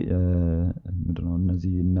ጊዜ ምንድነው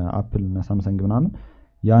እነዚህ እነ አፕል እና ሳምሰንግ ምናምን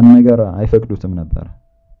ያን ነገር አይፈቅዱትም ነበር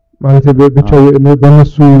ማለት ብቻ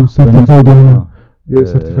በእነሱ ሰርቲፋይድ ነው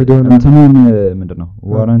እንትኑን ምንድነው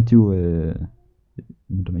ዋራንቲው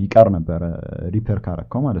ምንድነው ይቀር ነበር ሪፔር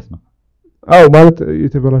ካረከው ማለት ነው። ማለት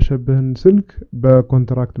የተበላሸብህን ስልክ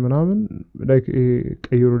በኮንትራክት ምናምን ላይክ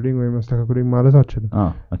ቀይሩልኝ ወይ ማስተካከሉኝ ማለት አችልም።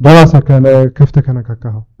 በራስ ከፍተ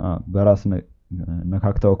ከነካካው በራስ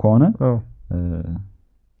ነካክተው ከሆነ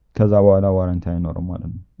ከዛ በኋላ ዋራንቲ አይኖርም ማለት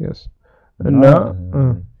ነው። yes እና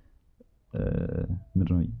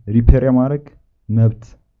ምንድነው ሪፔር የማድረግ መብት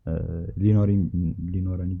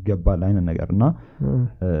ሊኖረን ይገባል አይነት ነገርና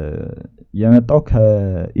የመጣው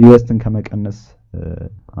ከኢንቨስትን ከመቀነስ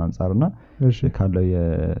አንፃርና ካለው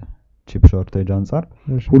ቺፕ ሾርቴጅ አንፃር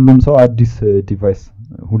ሁሉም ሰው አዲስ ዲቫይስ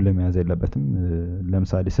ሁሉም መያዝ የለበትም።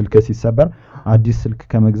 ለምሳሌ ስልክ ሲሰበር አዲስ ስልክ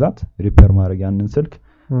ከመግዛት ሪፔር ማድረግ ያንን ስልክ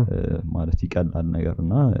ማለት ይቀላል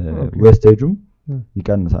ነገርና ዌስቴጁም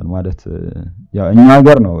ይቀንሳል ማለት ያው እኛ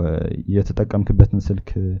ሀገር ነው የተጠቀምክበትን ስልክ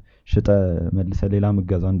ሽጠ መልሰ ሌላ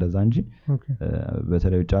መገዛው እንደዛ እንጂ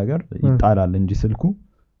በተለይ ውጭ ሀገር ይጣላል እንጂ ስልኩ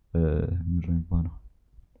ምንድነው የሚባለው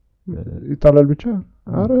ይጣላል ብቻ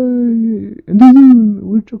አረ እንደዚህ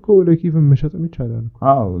ውጭ እኮ ለኪፍም መሸጥም ይቻላል እኮ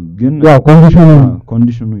አዎ ግን ያው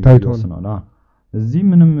ኮንዲሽኑ ይወስናል እዚህ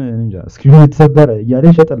ምንም እንጃ ስክሪን የተሰበረ እያለ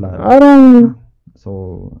ይሸጥልሃል አረ ሶ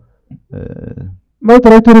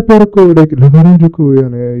ማትራይት ሪፔር እኮ ለፈረንጅ እኮ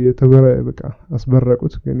የሆነ የተበረ በቃ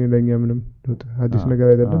አስበረቁት ግን ለኛ ምንም አዲስ ነገር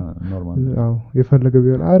አይደለም አዎ የፈለገ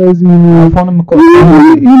ቢሆን አረ እዚህ ፎንም እኮ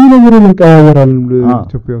ይሄ ነገር እንቀያየራል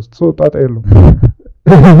ኢትዮጵያ ውስጥ ሰው ጣጣ የለው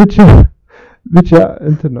ብቻ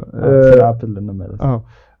እንትን ነው አፕል እንመለስ አዎ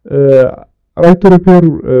ራይት ሪፔር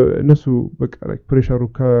እነሱ በቃ ላይክ ፕሬሸሩ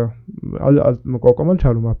መቋቋም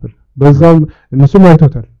አልቻሉም አፕል በዛም እነሱም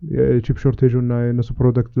አይተውታል የቺፕ ሾርቴጅ እና የነሱ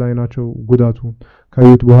ፕሮዳክት ላይ ናቸው ጉዳቱ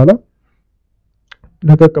ካዩት በኋላ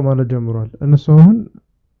ለቀቅ ማለት ጀምሯል እነሱ አሁን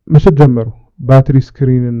መሸጥ ጀመሩ ባትሪ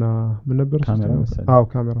ስክሪን እና ምን ነበር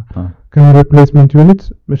ካሜራ ሪፕሌስመንት ዩኒት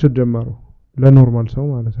መሸጥ ጀመሩ ለኖርማል ሰው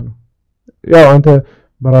ማለት ነው ያው አንተ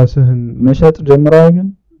በራስህን መሸጥ ጀምራው ግን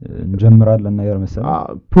እንጀምራለን ነገር መሰለኝ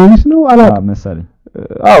ፕሮሚስ ነው አላቅ መሰለኝ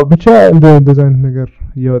ብቻ እንደዛ አይነት ነገር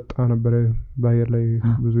እየወጣ ነበር ባየር ላይ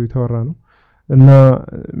ብዙ የተወራ ነው እና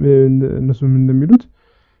እነሱም እንደሚሉት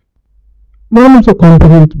ማንም ሰው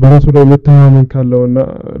ኮንፊደንት በራሱ ላይ መተማመን ካለውና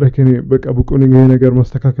ለከኔ በቃ ብቁ ነኝ ይሄ ነገር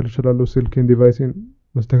ማስተካከል እችላለሁ ስልኬን ዲቫይሴን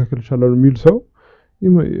ማስተካከል እችላለሁ የሚል ሰው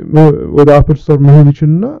ወደ አፕል ስቶር መሄድ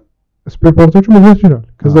ይችላልና ስፔር ፓርቶቹ መግዛት ይችላል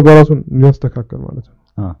ከዛ በራሱ እንዲያስተካክል ማለት ነው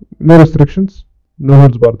no restrictions no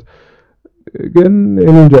holds barred ግን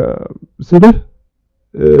እንጃ ስለህ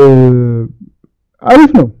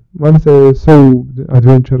አሪፍ ነው ማለት ሰው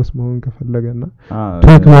አድቬንቸርስ መሆን ከፈለገና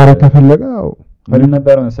ትራክ ማድረግ ከፈለገ ምን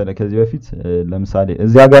ነበር መሰለህ ከዚህ በፊት ለምሳሌ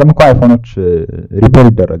እዚህ ሀገርም እኮ አይፎኖች ሪፔር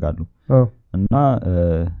ይደረጋሉ እና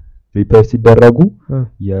ሪፔር ሲደረጉ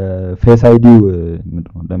የፌስ አይዲ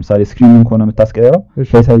ምንድነው ለምሳሌ ስክሪኑን ከሆነ የምታስቀየረው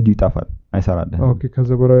ፌስ አይዲ ይጣፋል አይሰራልህ ኦኬ ከዛ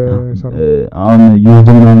በኋላ አይሰራም አሁን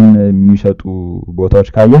ዩዝድን የሚሸጡ ቦታዎች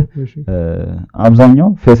ካየ አብዛኛው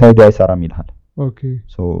ፌስ አይዲ አይሰራም ይልሃል ኦኬ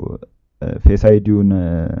ሶ ፌስ አይዲውን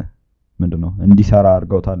ምንድነው እንዲሰራ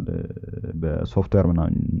አድርገውታል በሶፍትዌር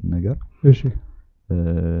ምናምን ነገር እሺ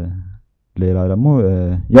ሌላ ደግሞ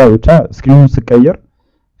ያው ብቻ ስክሪኑን ስቀየር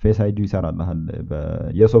ፌስ አይዲ ይሰራልሃል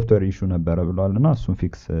የሶፍትዌር ኢሹ ነበረ ብለዋልና እሱን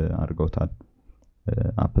ፊክስ አድርገውታል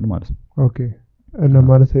አፕል ማለት ነው ኦኬ እና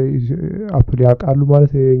ማለት አፕል ያውቃሉ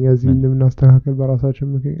ማለት የኛ እዚህ እንደምናስተካከል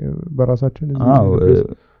በራሳችን አዎ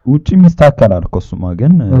ውጪ ይስተካከላል እኮ እሱማ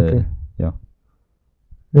ግን ያው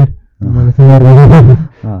ማለት ነው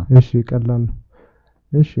እሺ ቀላል ነው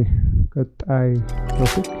እሺ ቀጣይ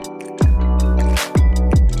ቶፒክ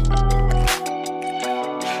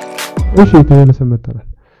እሺ ተመለሰ መጣላል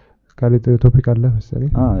ካሌት ቶፒክ አለ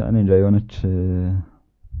መሰለኝ እኔ እንጃ የሆነች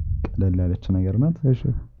ቀለል ያለች ነገር ናት እሺ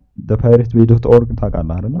thepiratebay.org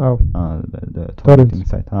ታውቃለህ አይደል ቶረንት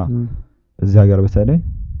ሳይት እዚህ ሀገር በተለይ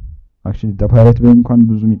actually thepiratebay እንኳን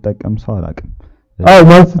ብዙ የሚጠቀም ሰው አላውቅም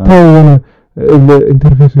ማለት ታውየነ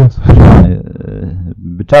ኢንተርፌሱ ያስፈልጋል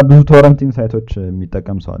ብቻ ብዙ ቶረንቲንግ ሳይቶች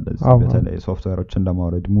የሚጠቀም ሰው አለ በተለይ ሶፍትዌሮችን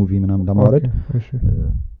ለማውረድ ሙቪ ምናምን ለማውረድ እሺ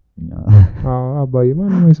አባዬ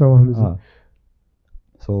ማንም አይሰማም እዚህ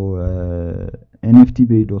so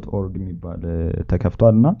nftbay.org የሚባል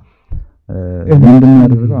ተከፍቷልና ምንድነው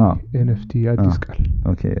ያደረገው NFT አዲስ ቃል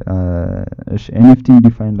ኦኬ እሺ NFT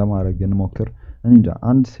ዲፋይን ለማድረግ እንሞክር እኔ እንጃ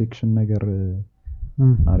አንድ ሴክሽን ነገር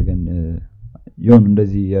አርገን ይሁን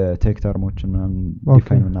እንደዚህ የቴክ ተርሞችን ምናምን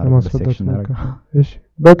ዲፋይን እናደርግ ሴክሽን አርገን እሺ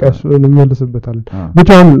በቃ እሱ እንመለስበታለን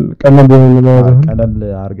ብቻውን ቀለል ለማያዘን ቀለል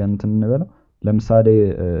አርገን እንበለው ለምሳሌ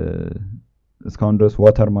እስካሁን ድረስ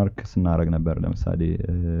ዋተርማርክ ስናደርግ ነበር ለምሳሌ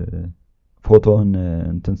ፎቶን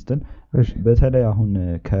እንትን ስትል በተለይ አሁን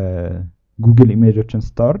ከጉግል ኢሜጆችን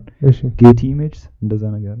ስታወርድ ጌቲ ኢሜጅስ እንደዛ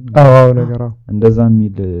ነገር አዎ ነገር እንደዛ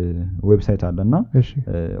የሚል ዌብሳይት አለና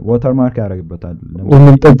ዋተርማርክ ያደርግበታል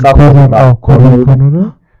ለምን ተጻፈው ኮርነር የሆነ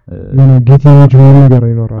ጌቲ ኢሜጅ ነገር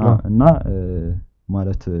ይኖራል እና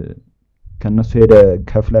ማለት ከነሱ ሄደ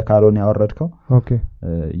ከፍለ ካልሆነ ያወረድከው ኦኬ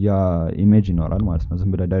ያ ኢሜጅ ይኖራል ማለት ነው ዝም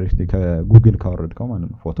ብለ ዳይሬክትሊ ከጉግል ካወረድከው ማለት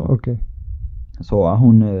ነው ፎቶ ኦኬ ሶ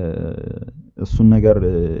አሁን እሱን ነገር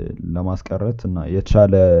ለማስቀረት እና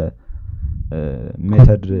የተሻለ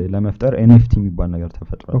ሜተድ ለመፍጠር NFT የሚባል ነገር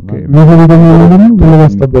ተፈጥሯል ኦኬ ሜተድ ደግሞ ምን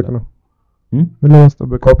ለማስጠበቅ ነው ምን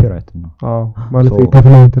ለማስጠበቅ ኮፒራይት ነው ማለት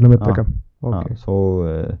ከፍለንት ለመጠቀም ኦኬ ሶ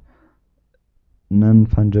ነን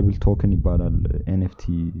ፈንጀብል ቶከን ይባላል NFT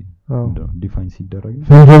ዲፋይን ሲደረግ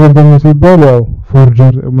ፈንጀብል ደግሞ ሲባል ያው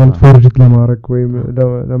ፎርጅት ለማድረግ ወይም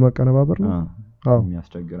ለማቀነባበር ነው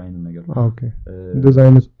የሚያስቸግር አይነት ነገር ኦኬ እንደዛ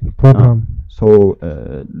አይነት ፕሮግራም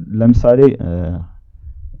ለምሳሌ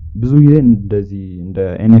ብዙ ጊዜ እንደዚህ እንደ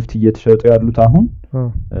NFT እየተሸጡ ያሉት አሁን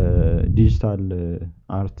ዲጂታል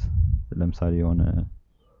አርት ለምሳሌ የሆነ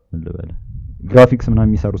ምን ልበል ግራፊክስ ምናምን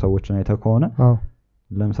የሚሰሩ ሰዎችን አይተህ ከሆነ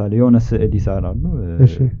ለምሳሌ የሆነ ስዕል ይሰራሉ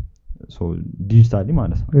ዲጂታሊ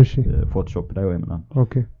ማለት ነው ፎቶሾፕ ላይ ወይ ምናምን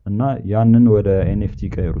እና ያንን ወደ NFT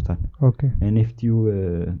ቀይሩታል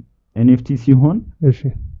NFT ሲሆን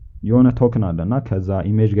የሆነ ቶከን አለና ከዛ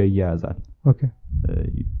ኢሜጅ ጋር ይያያዛል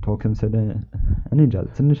ቶከን ስለ እኔ እንጃ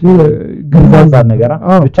ትንሽ ግንዛቤ ነገር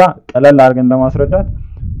ብቻ ቀለል አድርገን ለማስረዳት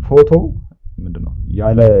ፎቶ ምንድነው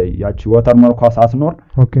ያለ ያቺ ዋተርማርኳ ሳትኖር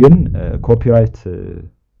ግን ኮፒራይት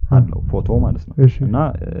አለው ፎቶ ማለት ነው እና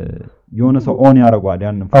የሆነ ሰው ኦን ያደርጋል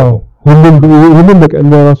ያንን ፎቶ ሁሉም በቀን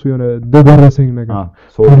ራሱ የሆነ ደረሰኝ ነገር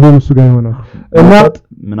ሁሉም እሱ ጋር ይሆናል እና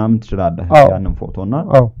ምናምን ትችላለህ ያንን ፎቶና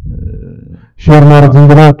ሼር ማድረግ ዝም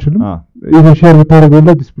ብለህ አትችልም ይሄ ሼር ብታደርገው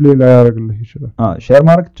ዲስፕሌይ ላይ ያደርግልህ ይችላል ሼር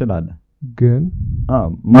ማድረግ ትችላለህ ግን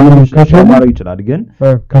ማንም ሼር ማድረግ ይችላል ግን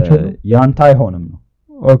ያንተ አይሆንም ነው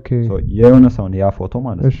ኦኬ የሆነ ሰው ነው ያ ፎቶ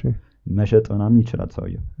ማለት ነው መሸጥ ምናምን ይችላል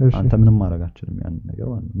ሰውየው አንተ ምንም ማድረግ አትችልም ያን ነገር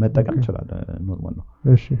ማለት ነው መጠቀም ይችላል ኖርማል ነው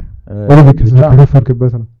እሺ ወደ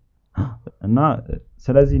ከፈርክበት ነው እና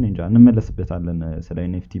ስለዚህ እንጃ እንመለስበታለን ስለ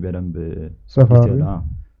NFT በደንብ ሰፋሪ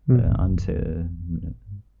አንድ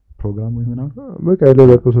ፕሮግራም ወይ ምናምን በቃ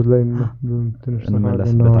ሌላ ኤፒሶድ ላይ ትንሽ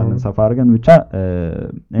እንመለስበታለን ሰፋ አድርገን ብቻ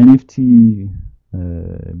NFT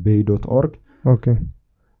bay.org ኦኬ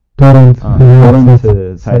ቶረንት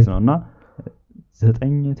ሳይት ነውና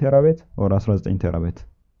 9 ቴራባይት ወደ 19 ቴራባይት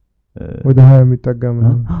ወደ 20 የሚጠጋ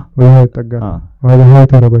ምናምን ወደ 20 ይጠጋ ወደ 20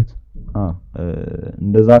 ቴራባይት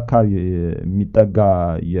እንደዛ አካባቢ የሚጠጋ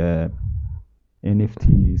የNFT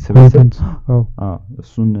ስብስብ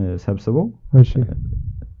እሱን ሰብስበው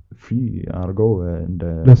ፍሪ አርገው እንደ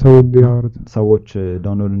ለሰው እንዲያወሩት ሰዎች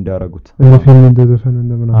ዳውንሎድ እንዲያረጉት ፊልም እንደዘፈን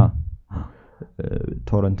እንደምና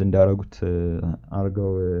ቶረንት እንዲያረጉት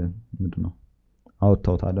አርገው ምንድነው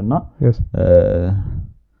አውጥተውታልና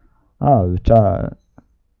ብቻ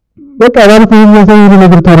በቃ ማለት ነው የሚያሳየው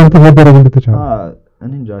ነገር ቶረንት መደረግ እንደተቻለ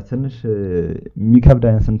እኔ እንጃ ትንሽ የሚከብድ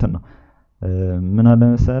አይነት እንትን ነው ምን አለ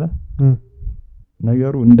መሰለህ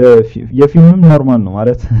ነገሩ እንደ የፊልምም ኖርማል ነው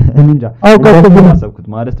ማለት እኔ እንጃ አሰብኩት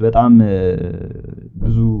ማለት በጣም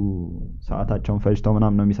ብዙ ሰዓታቸውን ፈጅተው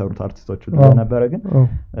ምናምን ነው የሚሰሩት አርቲስቶቹ ነበር ግን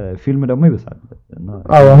ፊልም ደግሞ ይበሳል እና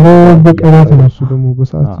በቀናት ነው እሱ ደግሞ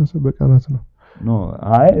በሰዓት በቀናት ነው ኖ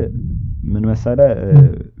አይ ምን መሰለ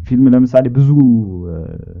ፊልም ለምሳሌ ብዙ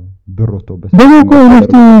ብር ወጥቶበት ደግሞ እኮ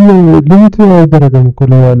NFT ሊሚት ያደረገም እኮ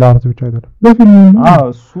ለአርት ብቻ አይደለም ለፊልም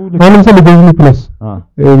እሱ ለምሳሌ ዲዝኒ ፕለስ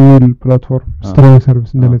የሚል ፕላትፎርም ስትሪሚንግ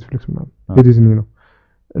ሰርቪስ እንደ ኔትፍሊክስ ምናምን የዲዝኒ ነው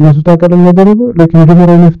እነሱ ታቀለም ያደረገው ለኪ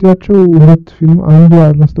መጀመሪያ NFTያቸው ሁለት ፊልም አንዱ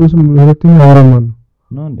አላስተውስም ሁለተኛው አውራማን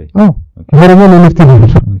ነው እንዴ አውራማን NFT ነው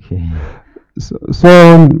ኦኬ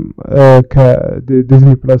ሶን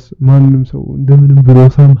ከዲዝኒ ፕለስ ማንንም ሰው እንደምንም ብሎ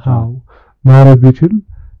somehow ማረግ ቢችል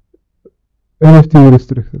NFT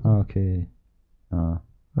restricted ኦኬ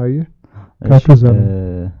አየህ ካከዛ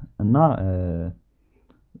እና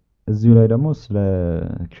እዚሁ ላይ ደግሞ ስለ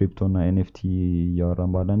ክሪፕቶና NFT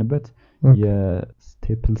እያወራን ባለንበት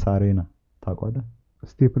የስቴፕልስ አሬና ታውቃለህ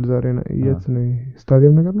ስቴፕልስ አሬና የት ነው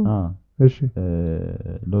ስታዲየም ነገር ነው እሺ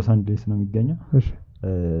ሎስ አንጀለስ ነው የሚገኘው እሺ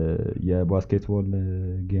የባስኬትቦል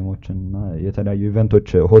ጌሞችና የተለያዩ ኢቨንቶች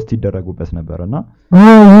ሆስት ይደረጉበት ነበርና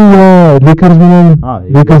ሌከርስ ምናምን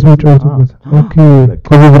ሌከርስ መጫወቱበት ኦኬ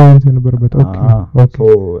ኮቢ ብራይንት የነበረበት ኦኬ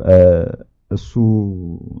እሱ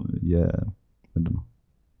ምንድነው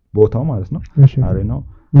ቦታው ማለት ነው አሬናው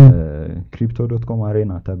crypto.com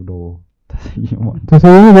አሬና ተብሎ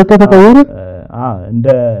ተሰየመ በቃ ተቀየረ እንደ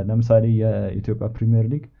ለምሳሌ የኢትዮጵያ ፕሪሚየር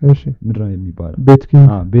ሊግ ምንድነው የሚባለው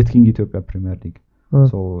ቤትኪንግ ኢትዮጵያ ፕሪሚየር ሊግ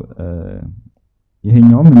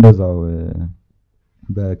ይሄኛውም እንደዛው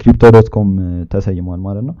በcrypto.com ተሰይሟል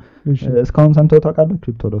ማለት ነው እስካሁን ሰምተው ታውቃለህ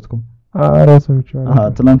crypto.com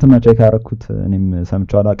ትናንትና ቼክ ያደረኩት እኔም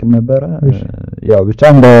ሰምቼው አላውቅም ነበር ያው ብቻ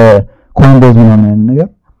እንደ ኮይንቤዝ ምናምን ነገር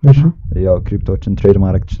ያው ክሪፕቶችን ትሬድ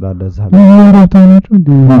ማድረግ ትችላለህ እዛ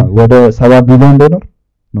ወደ 7 ቢሊዮን ዶላር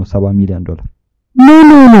ነው 7 ሚሊዮን ዶላር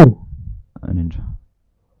ኖ እንጃ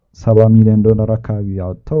 7 ሚሊዮን ዶላር አካባቢ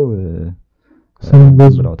ያወጣው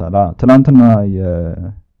ብለውታል ትናንትና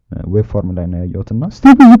የዌብ ፎርም ላይ ነው ያየሁትና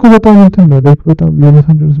ስቴፕ እኮ በጣም እንትን ነው ላይክ በጣም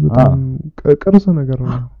የመሰንጀርስ በጣም ቅርጽ ነገር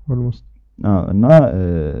ነው ኦልሞስት እና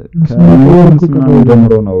ከወርኩ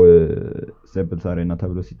ጀምሮ ነው ስቴፕልስ አሬና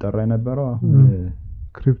ተብሎ ሲጠራ የነበረው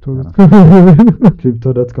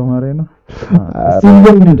ክሪፕቶ.com አሬና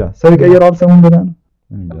ሲንገል እንጃ ሰው ይቀየራል ስሙን በታ ነው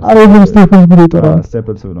አሁን ስቴፕልስ ብሎ ይጠራል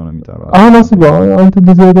ስቴፕልስ ብሎ ነው የሚጠራው አሁን አስበው አንተ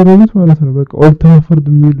እንደዚህ ያደረጉት ማለት ነው በቃ ኦልድ ትራፎርድ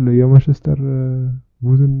የሚል የማንቸስተር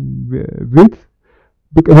ቡድን ቤት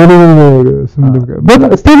በቃ ስም በቃ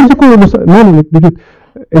ስቴፕልስ እኮ ነው ልጅት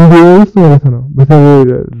እንዲውስ ማለት ነው በተለይ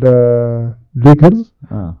ለሌከርስ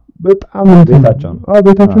በጣም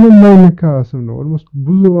ቤታቸው የማይነካ ስም ነው ኦልሞስት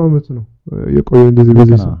ብዙ አመት ነው የቆየ እንደዚህ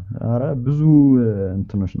በዚህ አረ ብዙ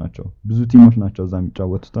እንትኖች ናቸው ብዙ ቲሞች ናቸው እዛ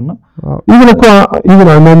የሚጫወቱትና ኢቭን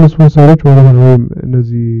አንዳንድ ስፖንሰሮች ወይም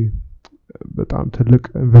እነዚህ በጣም ትልቅ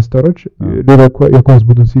ኢንቨስተሮች ሌላ የኳስ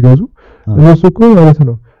ቡድን ሲገዙ እነሱ እኮ ማለት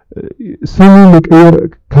ነው ስሙን መቀየር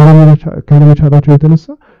ካለመቻላቸው የተነሳ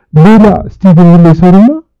ሌላ ስቴዲየም ላይ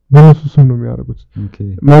ሰሩና በነሱ ስም ነው የሚያደርጉት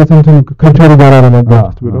ማለት እንትን ከልቸሩ ጋር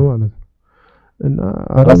ለማጋጨት ብለው ማለት ነው እና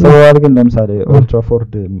አራሰዋል ግን ለምሳሌ ኦልድ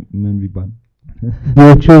ትራፎርድ ምን ቢባል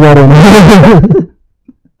ዲኤች ጋር ነው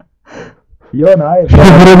የሆነ አይ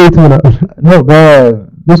ሸብረሌት ነው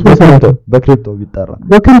በክሪፕቶ ቢጠራ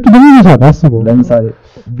በክሪፕቶ ደግሞ ይሳል አስበው ለምሳሌ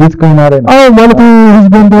ቢትኮይን አሬና ማለት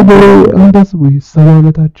ህዝብ እንዳስበው 70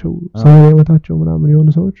 ዓመታቸው ምናምን የሆኑ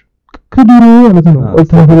ሰዎች ከድሮ ማለት ነው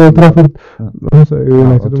ኦልትራፎርድ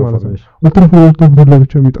ዩናይትድ ማለት ነው ኦልትራፎርድ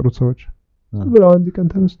ለብቻው የሚጠሩት ሰዎች ብለው አንድ ቀን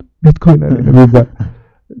ተነስቶ ቢትኮይን አለ የሚባል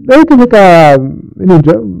ላይክ በቃ እኔ እንጃ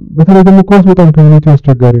በተለይ ደግሞ ኳስ በጣም ኮሚኒቲ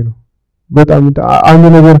አስቸጋሪ ነው በጣም አንድ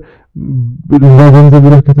ነገር ለገንዘብ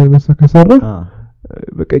ብለህ ከተነሳ ከሰራ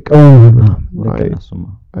በቃ ይቀውም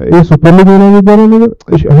ይሄ ሱፐር ሊግ ነው የሚባለው ነገር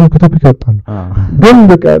እሺ አሁን ከቶፒክ ያወጣን ግን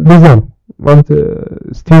በቃ ለዛ ነው ማለት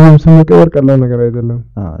ስቴዲየም ስም መቀየር ቀላል ነገር አይደለም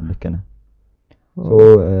ልክ ነህ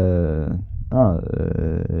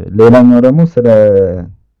ሌላኛው ደግሞ ስለ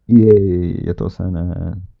የተወሰነ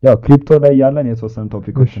ያው ክሪፕቶ ላይ ያለን የተወሰነ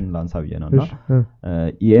ቶፒኮችን ላንሳ ብዬ ነውና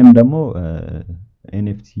ኢኤም ደግሞ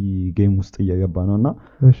ኤንኤፍቲ ጌም ውስጥ እየገባ ነውና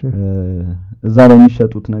እዛ ላይ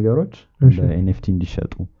የሚሸጡት ነገሮች በኤንኤፍቲ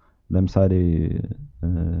እንዲሸጡ ለምሳሌ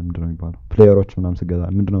ምንድነው የሚባለው ፕሌየሮች ምናምን ስገዛ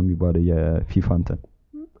ምንድነው የሚባለው የፊፋ እንትን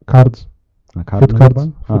ካርድስ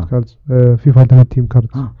ፊፋ አልቲሜት ቲም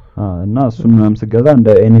ካርድስ እና እሱን ምናምን ስገዛ እንደ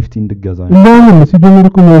ኤንኤፍቲ እንድገዛ ነው ሲጀምር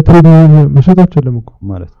እኮ ትሬድ መሸጣቸው አይደለም እኮ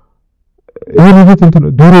ማለት ይሄ ልጅት እንትን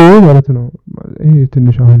ድሮ ማለት ነው ይሄ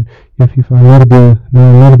ትንሽ አሁን የፊፋ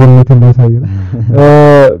ወርድነት እንዳሳየ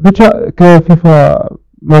ብቻ ከፊፋ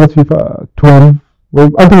ማለት ፊፋ 12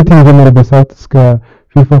 ወይም አልቲሜት ቲም የጀመረበት ሰዓት እስከ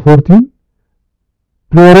ፊፋ 14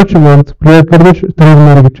 ፕሌየሮች ማለት ፕሌየር ካርዶች ትሬድ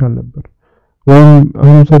ማድረግ ይቻል ነበር ወይም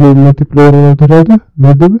አሁን ሰለ መልቲፕሌየር ነው ተጫውተህ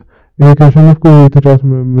መደብ ይሄ ካሸነፍኩ ተጫዋች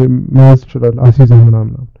መያዝ ይችላል አሲዘ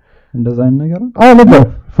ምናምን እንደዛ አይነት ነገር ነበር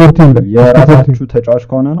 14 ላይ የራሳችሁ ተጫዋች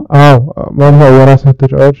ከሆነ ነው ማለት የራስህ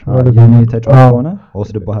ተጫዋች ማለት የኔ ተጫዋች ከሆነ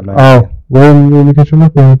ወስድብሃለሁ ወይም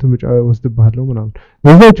የሚከሽነፍ በእንት ተጫዋች ወስድብሃለሁ ምናምን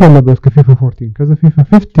ለዛ ይቻል ነበር እስከ ፊፋ 14 ከዛ ፊፋ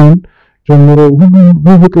 15 ጀምሮ ሁሉ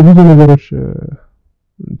ብዙ ነገሮች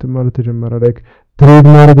እንት ማለት ተጀመረ ላይክ ትሬድ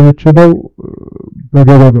ማድረግ የምትችለው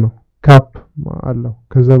በገበብ ነው ካፕ አለው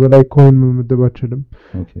ከዛ በላይ ኮይን መመደብ አትችልም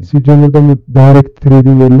ሲጀምር ደግሞ ዳይሬክት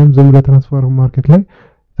ትሬዲንግ የለም ዝም ብለህ ትራንስፈር ማርኬት ላይ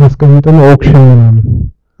ታስቀምጥና ኦክሽን ምናምን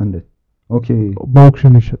እንዴት ኦኬ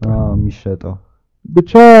በኦክሽን ይሸጣል የሚሸጠው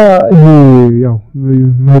ብቻ ይሄ ያው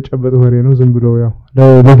ማይጨበጥ ወሬ ነው ዝም ብሎ ያው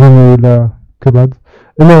ለገሙ ለክባት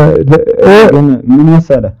እና ግን ምን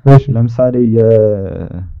መሰለህ ለምሳሌ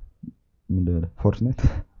ምንድነው ፎርትናይት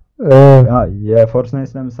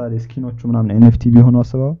የፎርትናይት ለምሳሌ ስኪኖቹ ምናምን ኤንኤፍቲ ቢሆኑ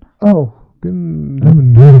አስበው ግን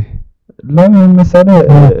ለምን መሰለህ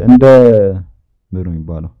እንደ ምሩ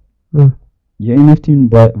የሚባለው የኤንኤፍቲን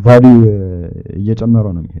ቫልዩ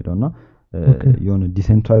እየጨመረው ነው የሚሄደውና የሆነ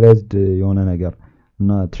ዲሴንትራላይዝድ የሆነ ነገር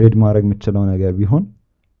እና ትሬድ ማድረግ የምትችለው ነገር ቢሆን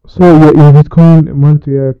የቢትኮይን ማለት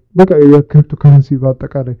በቃ የክሪፕቶ ከረንሲ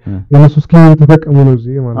በአጠቃላይ የነሱ ስኪን ተጠቀሙ ነው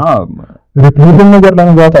እዚህ ማለት ሁሉም ነገር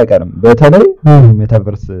ለመግባት አይቀርም በተለይ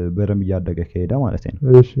ሜታቨርስ በደንብ እያደገ ከሄደ ማለት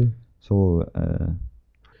ነው እሺ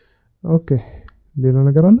ኦኬ ሌላ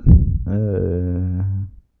ነገር አለ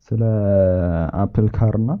ስለ አፕል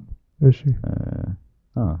ካርና እሺ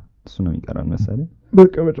እሱ ነው የሚቀረን መሰለኝ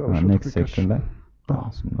በቃ በጣም ኔክስት ሴክሽን ላይ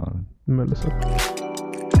መልሰው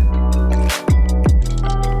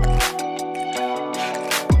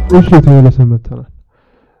እሺ ተመለሰን መተናል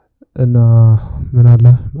እና ምን አለ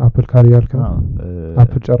አፕል ካር ያልከው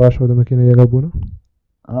አፕል ጨራሽ ወደ መኪና እየገቡ ነው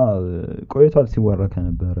ቆይቷል ሲወራ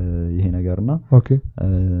ከነበር ይሄ ነገርና ኦኬ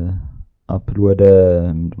አፕል ወደ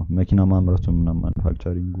መኪና ማምረቱ እና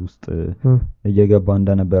ማኑፋክቸሪንግ ውስጥ እየገባ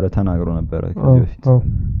እንደነበረ ተናግሮ ነበር ከዚህ በፊት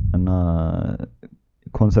እና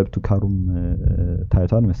ኮንሰፕቱ ካሩም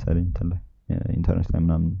ታይቷል መሰለኝ ኢንተርኔት ላይ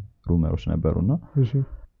ምናምን ሩመሮች ነበሩና እሺ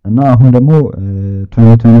እና አሁን ደግሞ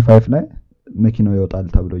 2025 ላይ መኪናው ይወጣል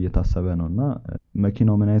ተብሎ እየታሰበ ነውና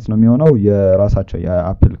መኪናው ምን አይነት ነው የሚሆነው? የራሳቸው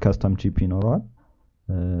የአፕል ከስተም ቺፕ ይኖረዋል።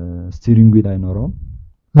 ስቲሪንግ ዊል አይኖረውም፣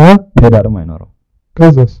 ፔዳልም አይኖረውም።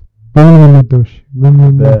 ከዛስ በምን እንደውሽ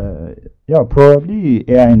ያው ፕሮባብሊ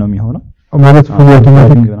ኤአይ ነው የሚሆነው ማለት ፉል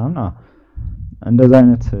አውቶማቲክ ምናምን እንደዛ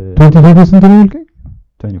አይነት 25 ስንት ነው ያልከኝ?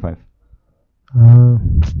 25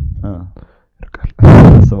 ይርቃል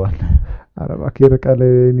ሰዋል አረባ ከይርቃል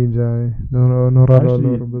ኒንጃ ኖራለው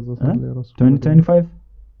በዛ ሰዓት ላይ ራሱ 2025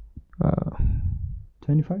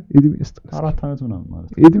 25 ኢድሚስት 4 አመት ምናምን ማለት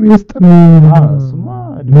ኢድሚስት እሱማ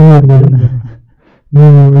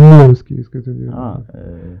ነው እስኪ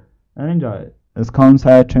እንጃ እስካሁን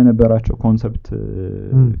ሳያቸው የነበራቸው ኮንሰፕት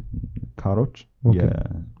ካሮች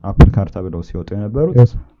የአፕል ካር ተብለው ሲወጡ የነበሩት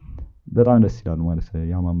በጣም ደስ ይላሉ ማለት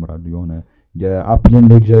ያማምራሉ። የሆነ የአፕልን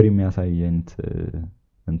ሌክዠሪ የሚያሳየንት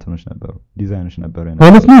እንትኖች ነበሩ፣ ዲዛይኖች ነበሩ።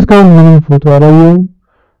 honestly እስካሁን ምንም ፎቶ አላየሁም፣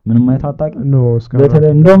 ምንም አይታጣቅ ነው እስካሁን።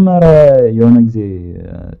 በተለይ እንደውም የሆነ ጊዜ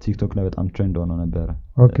ቲክቶክ ላይ በጣም ትሬንድ ሆኖ ነበር።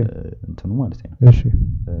 ኦኬ እንትኑ ማለት ነው። እሺ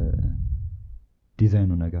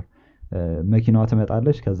ዲዛይኑ ነገር መኪናዋ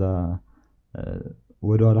ትመጣለች፣ ከዛ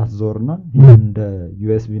ወደ ኋላ ትዞርና እንደ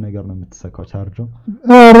ዩኤስቢ ነገር ነው የምትሰካው ቻርጆ።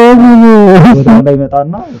 ወደ ኋላ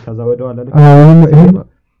ይመጣና ከዛ ወደ ኋላ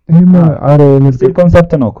ይሄማ አረ ስቲል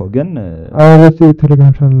ኮንሰፕት ነው እኮ ግን አረች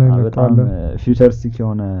ቴሌግራም ቻናል ላይ በጣም ፊውቸሪስቲክ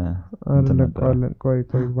የሆነ እንለቀዋለን። ቆይ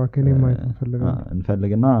ባከኔ ማየት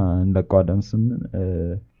እንፈልግና እንለቀዋለን።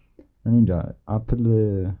 እኔ እንጃ አፕል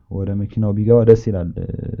ወደ መኪናው ቢገባ ደስ ይላል።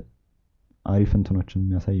 አሪፍ እንትኖችን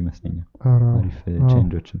የሚያሳይ ይመስለኛል። አሪፍ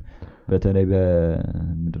ቼንጆችን በተለይ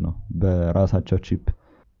በምንድነው በራሳቸው ቺፕ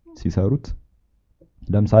ሲሰሩት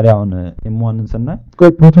ለምሳሌ አሁን M1ን ስናይ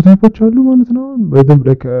ፕሮቶታይፖች አሉ ማለት ነው። በደንብ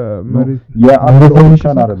ለከ መሬት የአፕል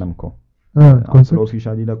ኦፊሻል አይደለም እኮ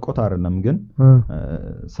ኦፊሻሊ ለቆት አይደለም፣ ግን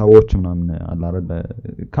ሰዎች ምናምን አለ አይደል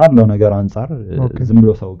ካለው ነገር አንፃር ዝም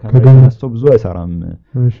ብሎ ሰው ከነስተው ብዙ አይሰራም።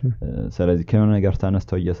 ስለዚህ ከሆነ ነገር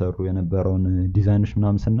ተነስተው እየሰሩ የነበረውን ዲዛይኖች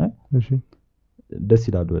ምናምን ስናይ ደስ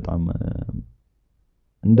ይላሉ በጣም።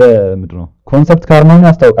 እንደ ምንድነው ኮንሰፕት ካር ነው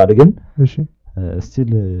ያስታውቃል፣ ግን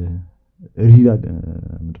ስቲል ሪያል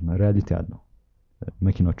ምንድነው ሪያሊቲ አለው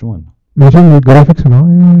መኪኖቹ ማለት ነው። መቼም ግራፊክስ ነው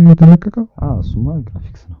የተለቀቀው። እሱማ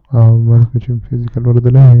ግራፊክስ ነው ማለት መቼም ፊዚካል ወርድ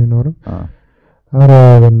ላይ አይኖርም። አረ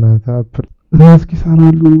በእናትህ አፕል እስኪ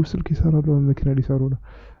ይሰራሉ፣ ስልክ ይሰራሉ፣ መኪና ሊሰሩ ነው።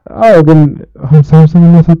 ግን ሳምሰንግ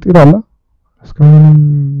እና ሰጥር አለ እስካሁን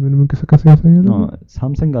ምንም እንቅስቃሴ ያሳያል።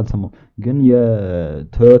 ሳምሰንግ አልሰማም፣ ግን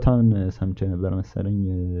የቶዮታን ሰምቼ ነበር መሰለኝ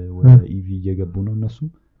ወደ ኢቪ እየገቡ ነው እነሱ።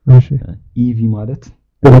 እሺ ኢቪ ማለት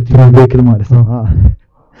ኤሌክትሪክ ቬሂክል ማለት ነው።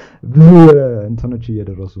 ብዙ እንትኖች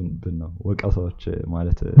እየደረሱብን ነው ወቀሳዎች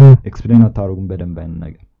ማለት ኤክስፕሌን አታረጉም በደንብ አይነት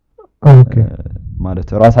ነገር። ኦኬ ማለት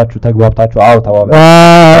ራሳችሁ ተግባብታችሁ ተባባሉ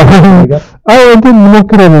ነገር እንትን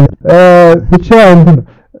ሞክረን ብቻ እንትን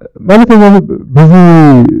ማለት ነው። በዚህ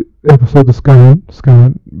ኤፒሶድ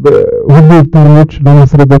እስካሁን ሁሉ ተርሞች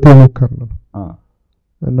ለማስረዳት የሞከርነው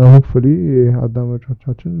እና ሆፕፉሊ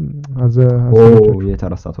አዳማጮቻችን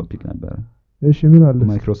የተረሳ ቶፒክ ነበር። እሺ ምን አለ?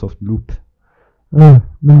 ማይክሮሶፍት ሉፕ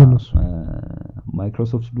ምን ነው እሱ?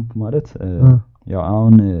 ማይክሮሶፍት ሉፕ ማለት ያው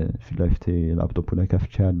አሁን ፊት ለፊት ላፕቶፕ ላይ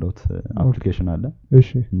ከፍቼ ያለሁት አፕሊኬሽን አለ። እሺ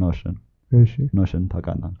ኖሽን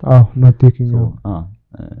ታውቃለህ? ኖት ቴኪንግ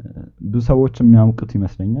ብዙ ሰዎች የሚያውቁት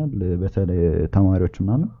ይመስለኛል፣ በተለይ ተማሪዎች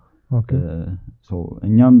ምናምን።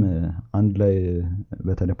 እኛም አንድ ላይ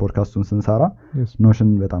በተለይ ፖድካስቱን ስንሰራ ኖሽን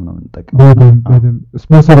በጣም ነው የምንጠቀመው። በደም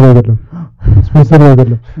ስፖንሰር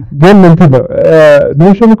አይደለም ግን እንትን ነው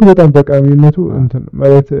ኖሽን እኮ በጣም ጠቃሚነቱ እንትን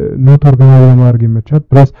ማለት ኖት ኦርጋናይዝ ለማድረግ ይመቻል።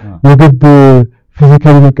 ፕላስ የግድ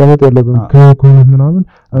ፊዚካሊ መቀመጥ ያለብን ከሆነ ምናምን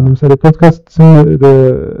ለምሳሌ ፖድካስት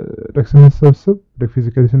ስንሰብስብ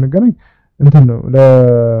ፊዚካሊ ስንገናኝ እንትን ነው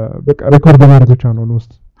በቃ ሪኮርድ ማድረግ ብቻ ነው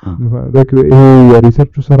ውስጥ ይሄ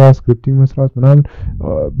የሪሰርቹ ስራ ስክሪፕቲንግ መስራት ምናምን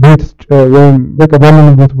ቤት ወይም በቃ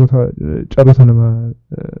ባለንበት ቦታ ጨርሰን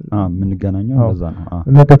የምንገናኘው እንደዛ ነው።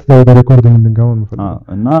 እና ቀጥታ ወደ ሬኮርድ የምንገባው ነው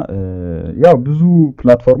እና ያው ብዙ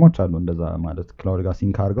ፕላትፎርሞች አሉ እንደዛ ማለት ክላውድ ጋር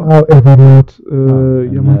ሲንክ አድርገው ኤቨርኖት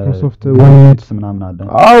የማይክሮሶፍት ዋይኖት ምናምን አለ።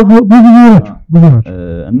 ብዙ ናቸው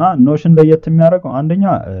እና ኖሽን ለየት የሚያደርገው አንደኛ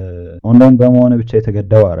ኦንላይን በመሆን ብቻ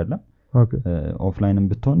የተገደበው አይደለም። ኦፍላይንም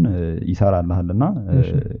ብትሆን ይሰራልሃልና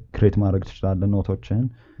ክሬት ማድረግ ትችላለህ ኖቶችን።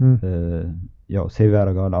 ያው ሴቭ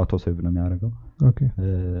ያደርጋል፣ አውቶ ሴቭ ነው የሚያደርገው።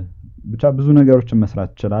 ብቻ ብዙ ነገሮችን መስራት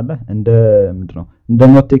ትችላለህ። እንደ ምንድነው እንደ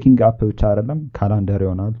ኖት ቴኪንግ አፕ ብቻ አይደለም፣ ካላንደር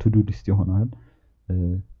ይሆናል፣ ቱ ዱ ሊስት ይሆናል፣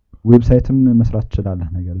 ዌብሳይትም መስራት ትችላለህ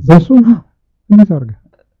ነገር እሱ እንዴት አድርገህ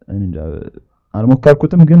እንጃ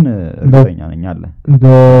አልሞከርኩትም ግን እርግጠኛ ነኝ አለ እንደ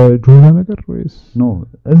ጆና ነገር ወይስ ኖ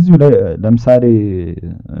እዚሁ ላይ ለምሳሌ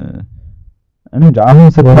እኔ አሁን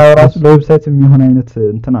ስታወራ ራሱ ለዌብሳይት የሚሆን አይነት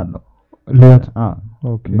እንትን አለው ለት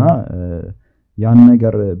ኦኬ እና ያን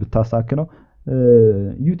ነገር ብታሳክለው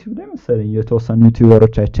ዩቲዩብ ላይ መሰለኝ የተወሰኑ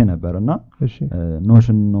ዩቲዩበሮች አይቼ ነበርና እሺ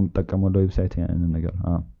ኖሽን ነው የምጠቀመው ለዌብሳይት ያን ነገር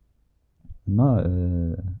እና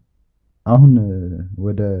አሁን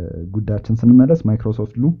ወደ ጉዳያችን ስንመለስ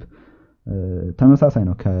ማይክሮሶፍት ሉፕ ተመሳሳይ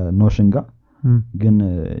ነው ከኖሽን ጋር ግን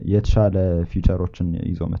የተሻለ ፊቸሮችን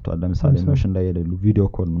ይዞ መጥቷል ለምሳሌ ኖሽን ላይ የሌሉ ቪዲዮ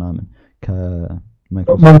ኮል ምናምን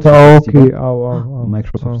ከማይክሮሶፍት ኦኬ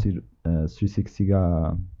ማይክሮሶፍት 360 ጋር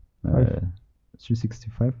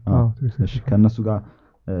 365 እሺ ከነሱ ጋር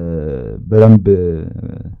በደንብ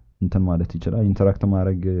እንትን ማለት ይችላል ኢንተራክት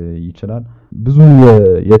ማድረግ ይችላል ብዙ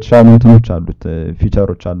የተሻሉ እንትኖች አሉት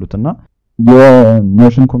ፊቸሮች አሉትና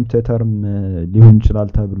የኖሽን ኮምፒውተርም ሊሆን ይችላል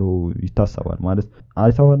ተብሎ ይታሰባል ማለት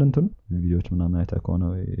አይተዋል እንትን ቪዲዮዎች ምናምን አይተህ ከሆነ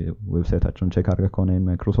ዌብሳይታቸውን ቼክ አድርገህ ከሆነ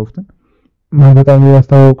ማይክሮሶፍትን በጣም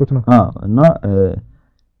ያስተዋወቁት ነው እና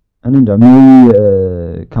እኔ እንጃ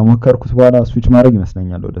ከሞከርኩት በኋላ ስዊች ማድረግ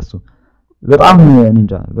ይመስለኛል ወደሱ በጣም እኔ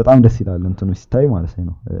እንጃ በጣም ደስ ይላል እንትኑ ሲታይ ማለት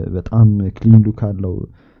ነው በጣም ክሊን ሉክ አለው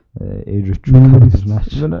ኤጆቹ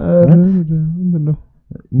ናቸው ምንድነው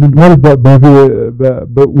ምን ማለት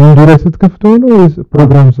በዊንዶው ላይ ስትከፍተው ነው ወይስ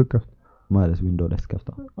ፕሮግራም ስትከፍት ማለት ዊንዶው ላይ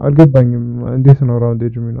ስትከፍተው አልገባኝም እንዴት ነው ራውንድ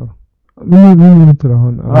ኤጅ የሚኖረው ምን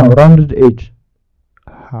ትራውን ራውንድ ኤጅ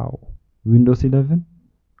ሃው ዊንዶውስ 11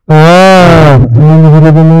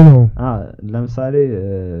 ነው ለምሳሌ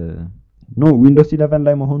ኖ ዊንዶውስ 11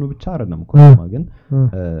 ላይ መሆኑ ብቻ አይደለም እኮ ግን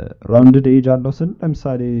ራውንድ ኤጅ አለው ስል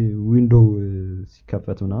ለምሳሌ ዊንዶው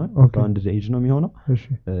ሲከፈቱና ራውንድ ኤጅ ነው የሚሆነው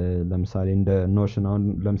ለምሳሌ እንደ ኖሽን አሁን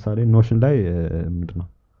ለምሳሌ ኖሽን ላይ ምንድነው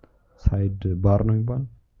ሳይድ ባር ነው የሚባለው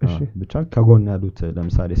ብቻ ከጎን ያሉት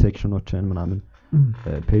ለምሳሌ ሴክሽኖችን ምናምን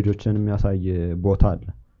ፔጆችን የሚያሳይ ቦታ አለ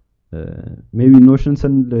ሜቢ ኖሽን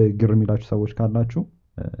ስንል ግር የሚላችሁ ሰዎች ካላችሁ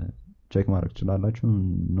ቼክ ማድረግ ትችላላችሁ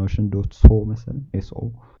notion.so መሰለኝ ኤስኦ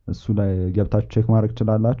እሱ ላይ ገብታችሁ ቼክ ማድረግ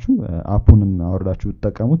ትችላላችሁ አፑንም አወርዳችሁ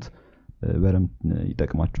ተጠቀሙት በደንብ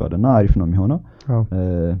ይጠቅማችኋልና አሪፍ ነው የሚሆነው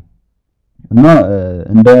እና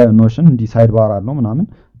እንደ ኖሽን እንዲ ሳይድ ባር አለው ምናምን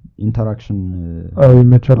ኢንተራክሽን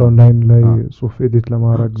ይመቻል ኦንላይን ላይ ጽሁፍ ኤዲት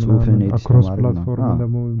ለማድረግ አክሮስ ፕላትፎርም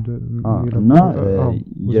ደግሞ እና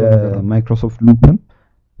የማይክሮሶፍት ሉፕም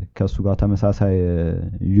ከሱ ጋር ተመሳሳይ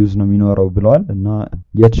ዩዝ ነው የሚኖረው ብለዋል እና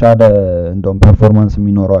የተሻለ እንደውም ፐርፎርማንስ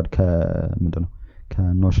የሚኖረው ከምንድነው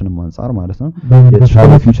ከኖሽንም አንፃር ማለት ነው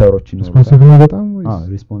የተሻለ ፊቸሮች ይኖራሉ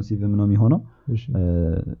ሪስፖንሲቭም ነው የሚሆነው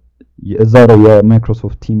እዛው ላይ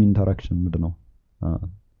የማይክሮሶፍት ቲም ኢንተራክሽን ምንድነው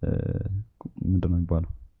የሚባለው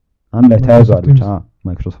አንድ ላይ ተያይዟል ብቻ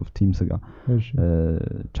ማይክሮሶፍት ቲምስ ጋር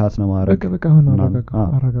ቻት ለማድረግ በቃ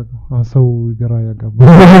አረጋጋው ሰው ይገራ ያጋባ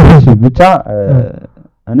ብቻ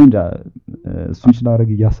እኔ እንጃ ስዊች ላደርግ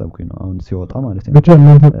እያሰብኩኝ ነው አሁን ሲወጣ ማለት ነው ብቻ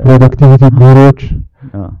እናንተ ፕሮዳክቲቪቲ ጎሮች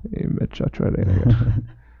ይመቻችኋል ነገር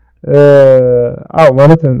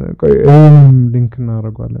ማለት ቆይ ይሄንም ሊንክ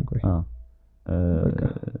እናደርጋለን ቆይ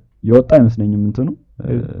የወጣ አይመስለኝም እንትኑ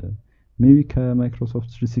ሜቢ ከማይክሮሶፍት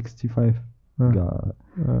 365 ጋር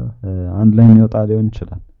አንድ ላይ የሚወጣ ሊሆን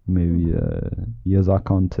ይችላል ሜቢ የዛ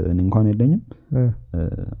አካውንት እንኳን የለኝም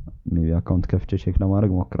ሜቢ አካውንት ከፍቼ ቼክ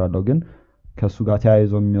ለማድረግ ሞክራለሁ ግን ከሱ ጋር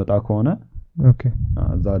ተያይዞ የሚወጣ ከሆነ ኦኬ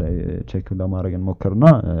እዛ ላይ ቼክ ለማድረግ እንሞክርና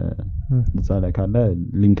እዛ ላይ ካለ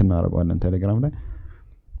ሊንክ እናደርጋለን ቴሌግራም ላይ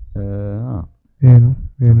ይሄ ነው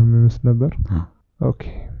የሚመስል ነበር ኦኬ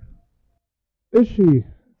እሺ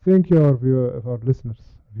thank you for listeners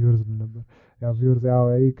viewers ነበር ያ viewers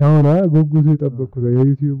ካሁን ጉጉት የጠበቁት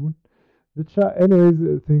የዩቲዩቡን ብቻ anyways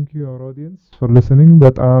thank you our audience for listening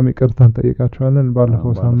በጣም ይቅርታን ጠይቃችኋለን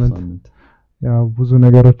ባለፈው ሳምንት ያው ብዙ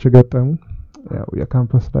ነገሮች ገጠሙ ያው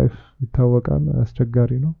የካምፓስ ላይፍ ይታወቃል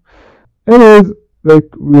አስቸጋሪ ነው anyways like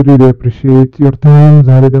we really appreciate your time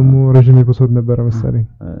ዛሬ ደግሞ ረጅም ኤፒሶድ ነበር መሰለኝ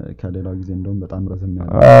ከሌላው ጊዜ እንደውም በጣም ረዘም ያለ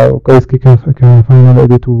ቆይ እስኪ ከፋይናል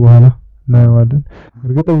ኤዲቱ በኋላ እናየዋለን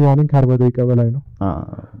እርግጠኛ ነኝ ከ40 ደቂቃ በላይ ነው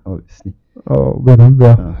obviously በደንብ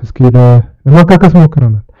እስኪ ለማካከስ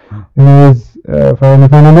ሞክረናል anyways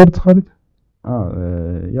ፋይናል ወርድ ኻሊድ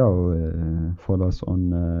ያው follow us on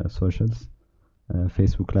socials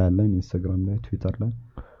ፌስቡክ ላይ አለን ኢንስታግራም ላይ ትዊተር ላይ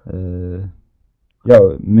ያው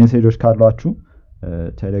ሜሴጆች ካሏችሁ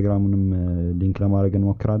ቴሌግራሙንም ሊንክ ለማድረግ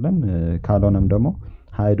እንሞክራለን ካልሆነም ደግሞ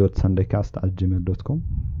hi.sundaycast@gmail.com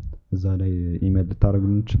እዛ ላይ ኢሜል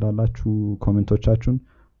ልታደርጉልን ትችላላችሁ ኮሜንቶቻችሁን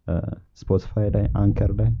ስፖቲፋይ ላይ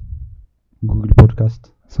አንከር ላይ ጉግል ፖድካስት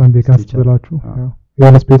ሳንዴካስት ብላችሁ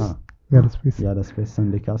ያለ ስፔስ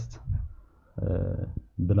ሳንዴካስት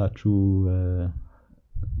ብላችሁ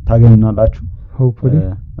ታገኙናላችሁ ሆፕፉሊ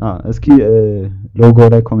እስኪ ሎጎ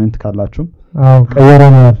ላይ ኮሜንት ካላችሁ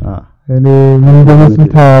ቀየረናል እኔ ምን እንደመስል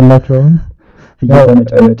ታያላችሁ አሁን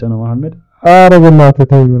እየተነጨነጨ ነው መሐመድ ኧረ በእናትህ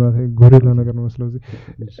ተው በእናትህ ጎሪላ ነገር ነው መስለው እዚህ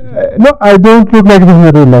no I don't look like this in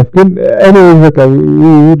real life ግን anyway በቃ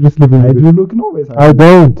just living I do look no I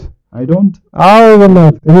don't አዎ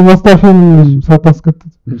በእናትህ እኔ ማስታሽን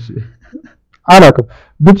ሳታስከትት አላውቅም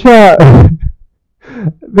ብቻ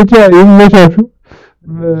ይመቻችሁ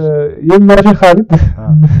የማሽ ኻሊድ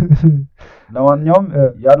ለማንኛውም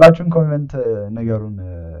ያላችሁን ኮሜንት ነገሩን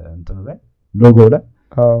እንትኑ ላይ ሎጎ ላይ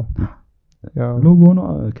ያው ሎጎ ነው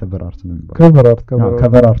ከቨር አርት ነው የሚባለው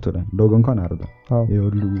ከቨር አርቱ ላይ ሎጎ እንኳን አይደለም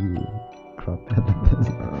የሁሉ ክራፕ ያለበት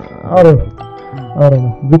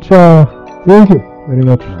ብቻ thank you very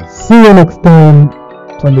much see you next time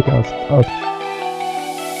Sunday cast out